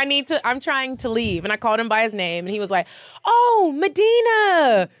 I'm trying to leave. And I called him by his name and he was like, oh,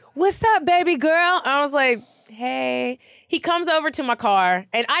 Medina, what's up, baby girl? I was like, hey. He comes over to my car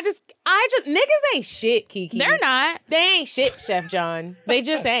and I just niggas ain't shit, Kiki. They're not. They ain't shit, Chef John. They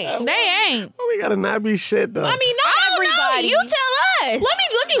just ain't. They ain't. We gotta not be shit though. I mean, not everybody. You tell us.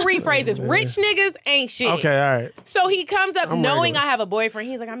 Let me rephrase this. Rich niggas ain't shit. Okay, all right. So he comes up knowing regular. I have a boyfriend.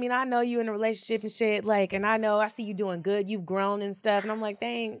 He's like, I mean, I know you in a relationship and shit. Like, and I see you doing good. You've grown and stuff. And I'm like,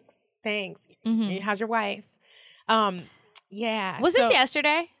 thanks. How's your wife? Yeah. Was this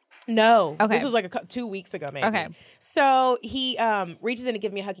yesterday? No. Okay. This was like 2 weeks ago, maybe. Okay. So he reaches in to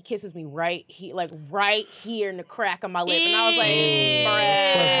give me a hug. He kisses me right here in the crack of my lip. And I was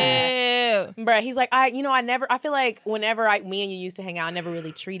like, bruh. He's like, I feel like whenever me and you used to hang out, I never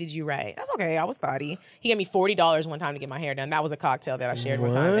really treated you right. That's okay. I was thotty. He gave me $40 one time to get my hair done. That was a cocktail that I shared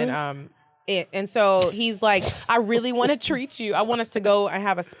one time. And so he's like, I really want to treat you. I want us to go and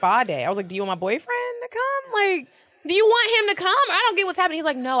have a spa day. I was like, do you want my boyfriend to come? Like, do you want him to come? I don't get what's happening. He's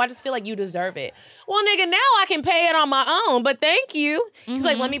like, no, I just feel like you deserve it. Well, nigga, now I can pay it on my own, but thank you. He's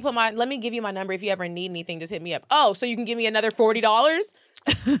like, let me give you my number. If you ever need anything, just hit me up. Oh, so you can give me another $40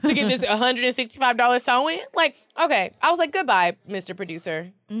 to get this $165 sewing? Like, okay. I was like, goodbye, Mr.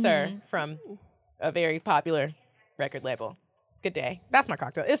 Producer, sir, from a very popular record label. Good day. That's my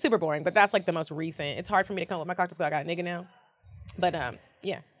cocktail. It's super boring, but that's like the most recent. It's hard for me to come up with my cocktails because I got a nigga now. But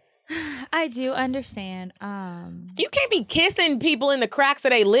yeah. I do understand. You can't be kissing people in the cracks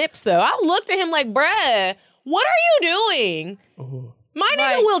of their lips, though. I looked at him like, bruh, what are you doing? My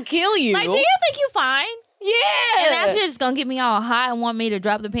nigga will kill you. Like, do you think you fine? Yeah. And that's just gonna get me all hot and want me to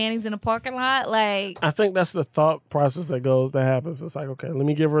drop the panties in the parking lot? Like, I think that's the thought process that happens. It's like, okay, let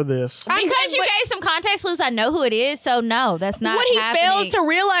me give her this. because you gave some context clues, I know who it is, so no, that's not what he happening. fails to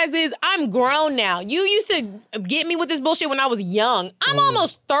realize is I'm grown now. You used to get me with this bullshit when I was young. I'm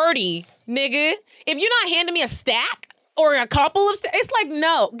almost 30, nigga. If you're not handing me a stack or a couple of stacks, it's like,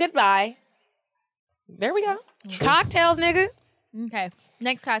 no, goodbye. There we go. True. Cocktails, nigga. Okay,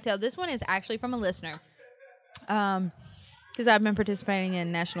 next cocktail. This one is actually from a listener. Because I've been participating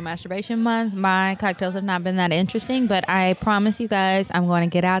in National Masturbation Month. My cocktails have not been that interesting, but I promise you guys I'm going to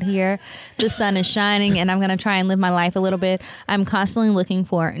get out here. The sun is shining, and I'm going to try and live my life a little bit. I'm constantly looking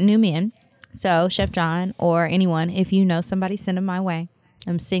for new men. So, Chef John or anyone, if you know somebody, send them my way.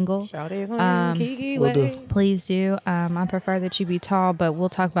 I'm single. Please do. I prefer that you be tall, but we'll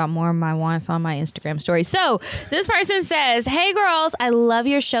talk about more of my wants on my Instagram story. So this person says, hey girls, I love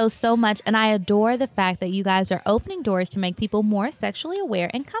your show so much and I adore the fact that you guys are opening doors to make people more sexually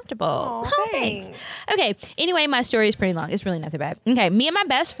aware and comfortable. Oh, thanks. Okay. Anyway, my story is pretty long. It's really not that bad. Okay. Me and my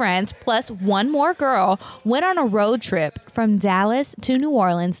best friends plus one more girl went on a road trip from Dallas to New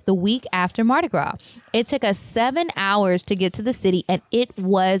Orleans the week after Mardi Gras. It took us 7 hours to get to the city and it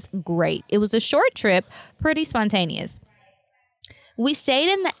was great. It was a short trip, pretty spontaneous. We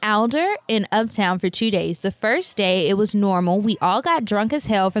stayed in the Alder in Uptown for 2 days. The first day, it was normal. We all got drunk as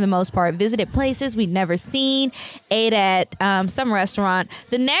hell for the most part, visited places we'd never seen, ate at some restaurant.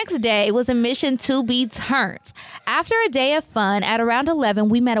 The next day was a mission to be turned. After a day of fun, at around 11,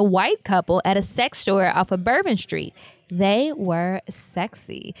 we met a white couple at a sex store off of Bourbon Street. They were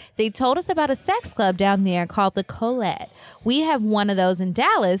sexy. They told us about a sex club down there called the Colette. We have one of those in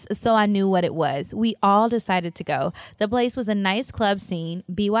Dallas, so I knew what it was. We all decided to go. The place was a nice club scene,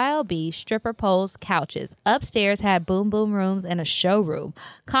 BYOB, stripper poles, couches. Upstairs had boom boom rooms and a showroom,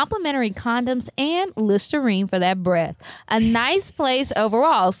 complimentary condoms, and Listerine for that breath. A nice place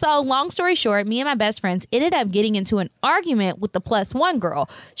overall. So long story short, me and my best friends ended up getting into an argument with the +1 girl.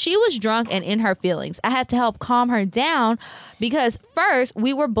 She was drunk and in her feelings. I had to help calm her down because first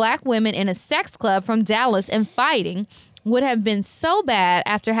we were black women in a sex club from Dallas and fighting. would have been so bad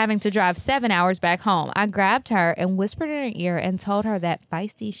after having to drive 7 hours back home. I grabbed her and whispered in her ear and told her that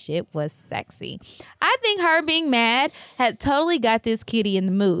feisty shit was sexy. I think her being mad had totally got this kitty in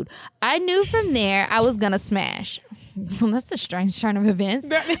the mood. I knew from there I was gonna smash. Well, that's a strange turn of events.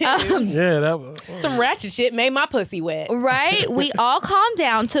 Yeah, that was some ratchet shit made my pussy wet. Right? We all calmed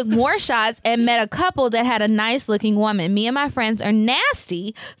down, took more shots, and met a couple that had a nice looking woman. Me and my friends are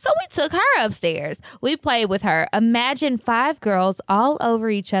nasty, so we took her upstairs. We played with her. Imagine 5 girls all over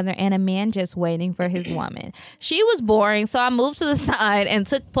each other and a man just waiting for his woman. She was boring, so I moved to the side and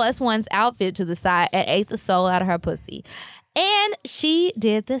took +1's outfit to the side and ate the soul out of her pussy. And she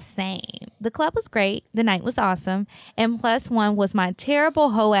did the same. The club was great. The night was awesome. And +1 was my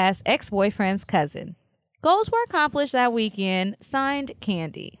terrible hoe-ass ex-boyfriend's cousin. Goals were accomplished that weekend. Signed,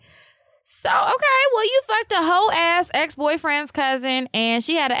 Candy. So, okay, well, you fucked a hoe-ass ex-boyfriend's cousin, and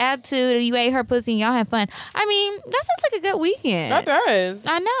she had an attitude, and you ate her pussy, and y'all had fun. I mean, that sounds like a good weekend. That does.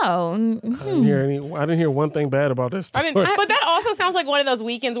 I know. I didn't hear one thing bad about this story. But that also sounds like one of those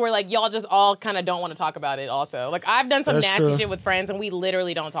weekends where like y'all just all kind of don't want to talk about it also. Like I've done some nasty shit with friends and we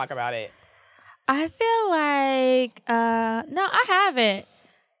literally don't talk about it. I feel like, no, I haven't.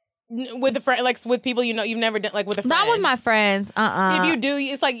 With a friend, like with people you know, you've never done, like with a friend. Not with my friends. If you do,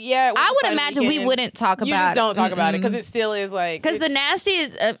 it's like, yeah. I would imagine we wouldn't talk about it. You just don't talk about it because it still is like. Because the nasty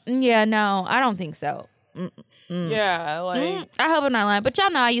is, yeah, no, I don't think so. Yeah, like. I hope I'm not lying, but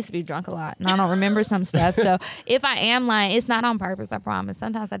y'all know I used to be drunk a lot and I don't remember some stuff. So if I am lying, it's not on purpose, I promise.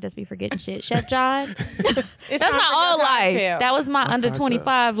 Sometimes I just be forgetting shit. Chef John, that's my old life. That was my under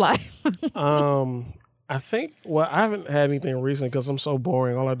 25 life. I think, well, I haven't had anything recent because I'm so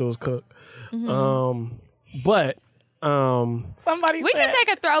boring. All I do is cook. But somebody we can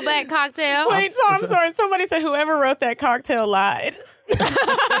take a throwback cocktail. Wait, so I'm sorry. Somebody said whoever wrote that cocktail lied.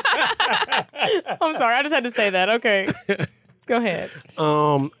 I'm sorry. I just had to say that. Okay, go ahead.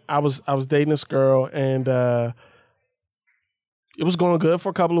 I was dating this girl and it was going good for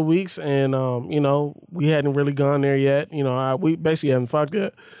a couple of weeks, and you know, we hadn't really gone there yet. You know, we basically haven't fucked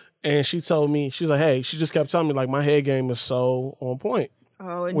yet. And she told me, she's like, hey, she just kept telling me, like, my head game is so on point.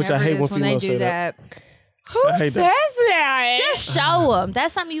 Oh, it which never I hate is when females they do say that. Who says that? Just show them.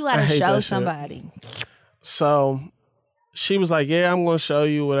 That's something you gotta show somebody. So she was like, yeah, I'm going to show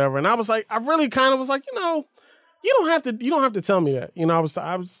you, whatever. And I was like, I really kind of was like, you know, you don't have to tell me that. You know, I was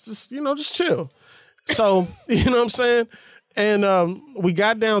just, you know, just chill. So, you know what I'm saying? And we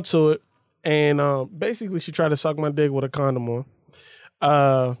got down to it. And basically she tried to suck my dick with a condom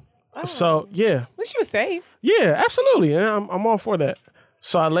on. So yeah, at least she was safe. Yeah, absolutely. And I'm all for that.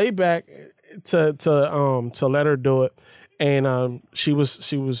 So I laid back to let her do it, and she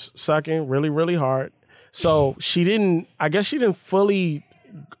was sucking really, really hard. So I guess she didn't fully.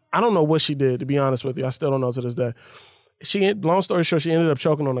 I don't know what she did, to be honest with you. I still don't know to this day. Long story short, she ended up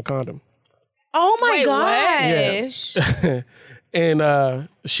choking on the condom. Oh my gosh! Yeah. And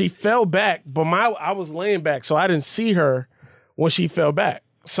she fell back, but I was laying back, so I didn't see her when she fell back.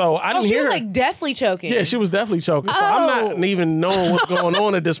 So I didn't hear her. She was like definitely choking. Yeah, she was definitely choking. So I'm not even knowing what's going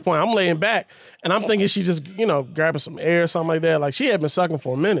on at this point. I'm laying back and I'm thinking she just, you know, grabbing some air or something like that. Like she had been sucking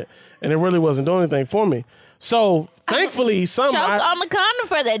for a minute and it really wasn't doing anything for me. So thankfully, choked on the condom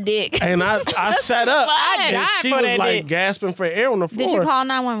for that dick. And I sat up and she was like dick. gasping for air on the floor. Did you call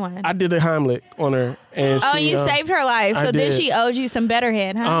 911? I did a Heimlich on her. And you saved her life. So then she owed you some better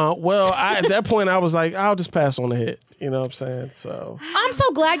head, huh? Well, at that point I was like, I'll just pass on the hit. You know what I'm saying? So I'm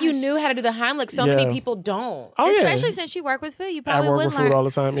so glad you knew how to do the Heimlich. So many people don't. Oh, especially since you work with food. You probably I work would with learn. food all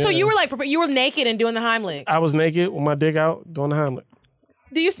the time. Yeah. So you were like, you were naked and doing the Heimlich. I was naked with my dick out doing the Heimlich.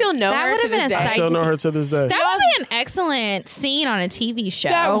 Do you still know her to this day? I still know her to this day. That would be an excellent scene on a TV show.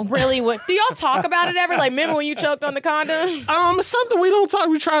 That really would. Do y'all talk about it ever? Like, remember when you choked on the condom? It's something we don't talk.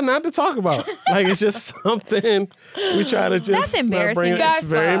 We try not to talk about. Like it's just something we try to just. That's embarrassing. It's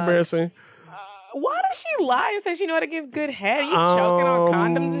very embarrassing. Why does she lie and say she know how to give good head? You choking on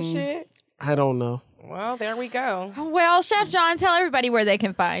condoms and shit? I don't know. Well, there we go. Well, Chef John, tell everybody where they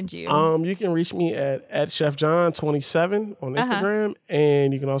can find you. You can reach me at Chef John 27 on Instagram,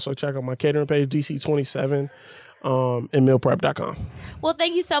 and you can also check out my catering page, DC27, and mealprep.com. Well,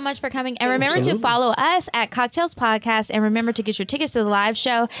 thank you so much for coming. And remember to follow us at Cocktails Podcast, and remember to get your tickets to the live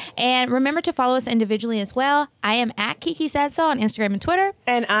show. And remember to follow us individually as well. I am at Kiki Said So on Instagram and Twitter.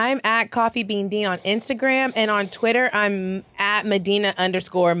 And I'm at Coffee Bean Dean on Instagram. And on Twitter, I'm at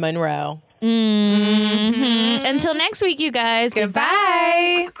Medina_Monroe. Until next week, you guys.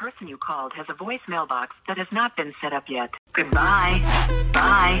 Goodbye. The person you called has a voicemail box that has not been set up yet. Goodbye.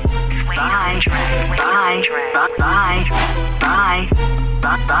 Bye. Bye. Bye. Bye. Bye.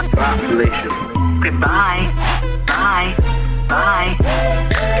 Bye. Bye. Goodbye. bye, bye.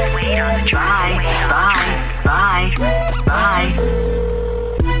 Wait on the track. Bye, bye, bye.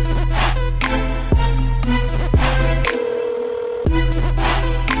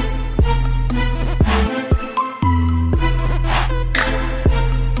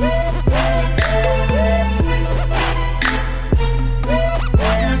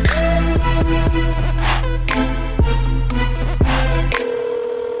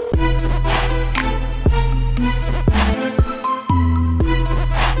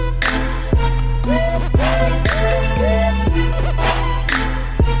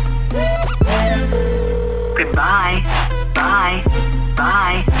 Goodbye, bye,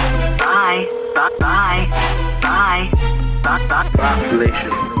 bye, bye, bye, bye, bye, bye, bye.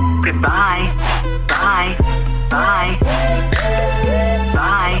 Vacillation. Goodbye, bye, bye,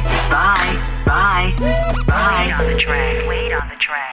 bye, bye, bye, bye. Wait on the track. Wait on the track.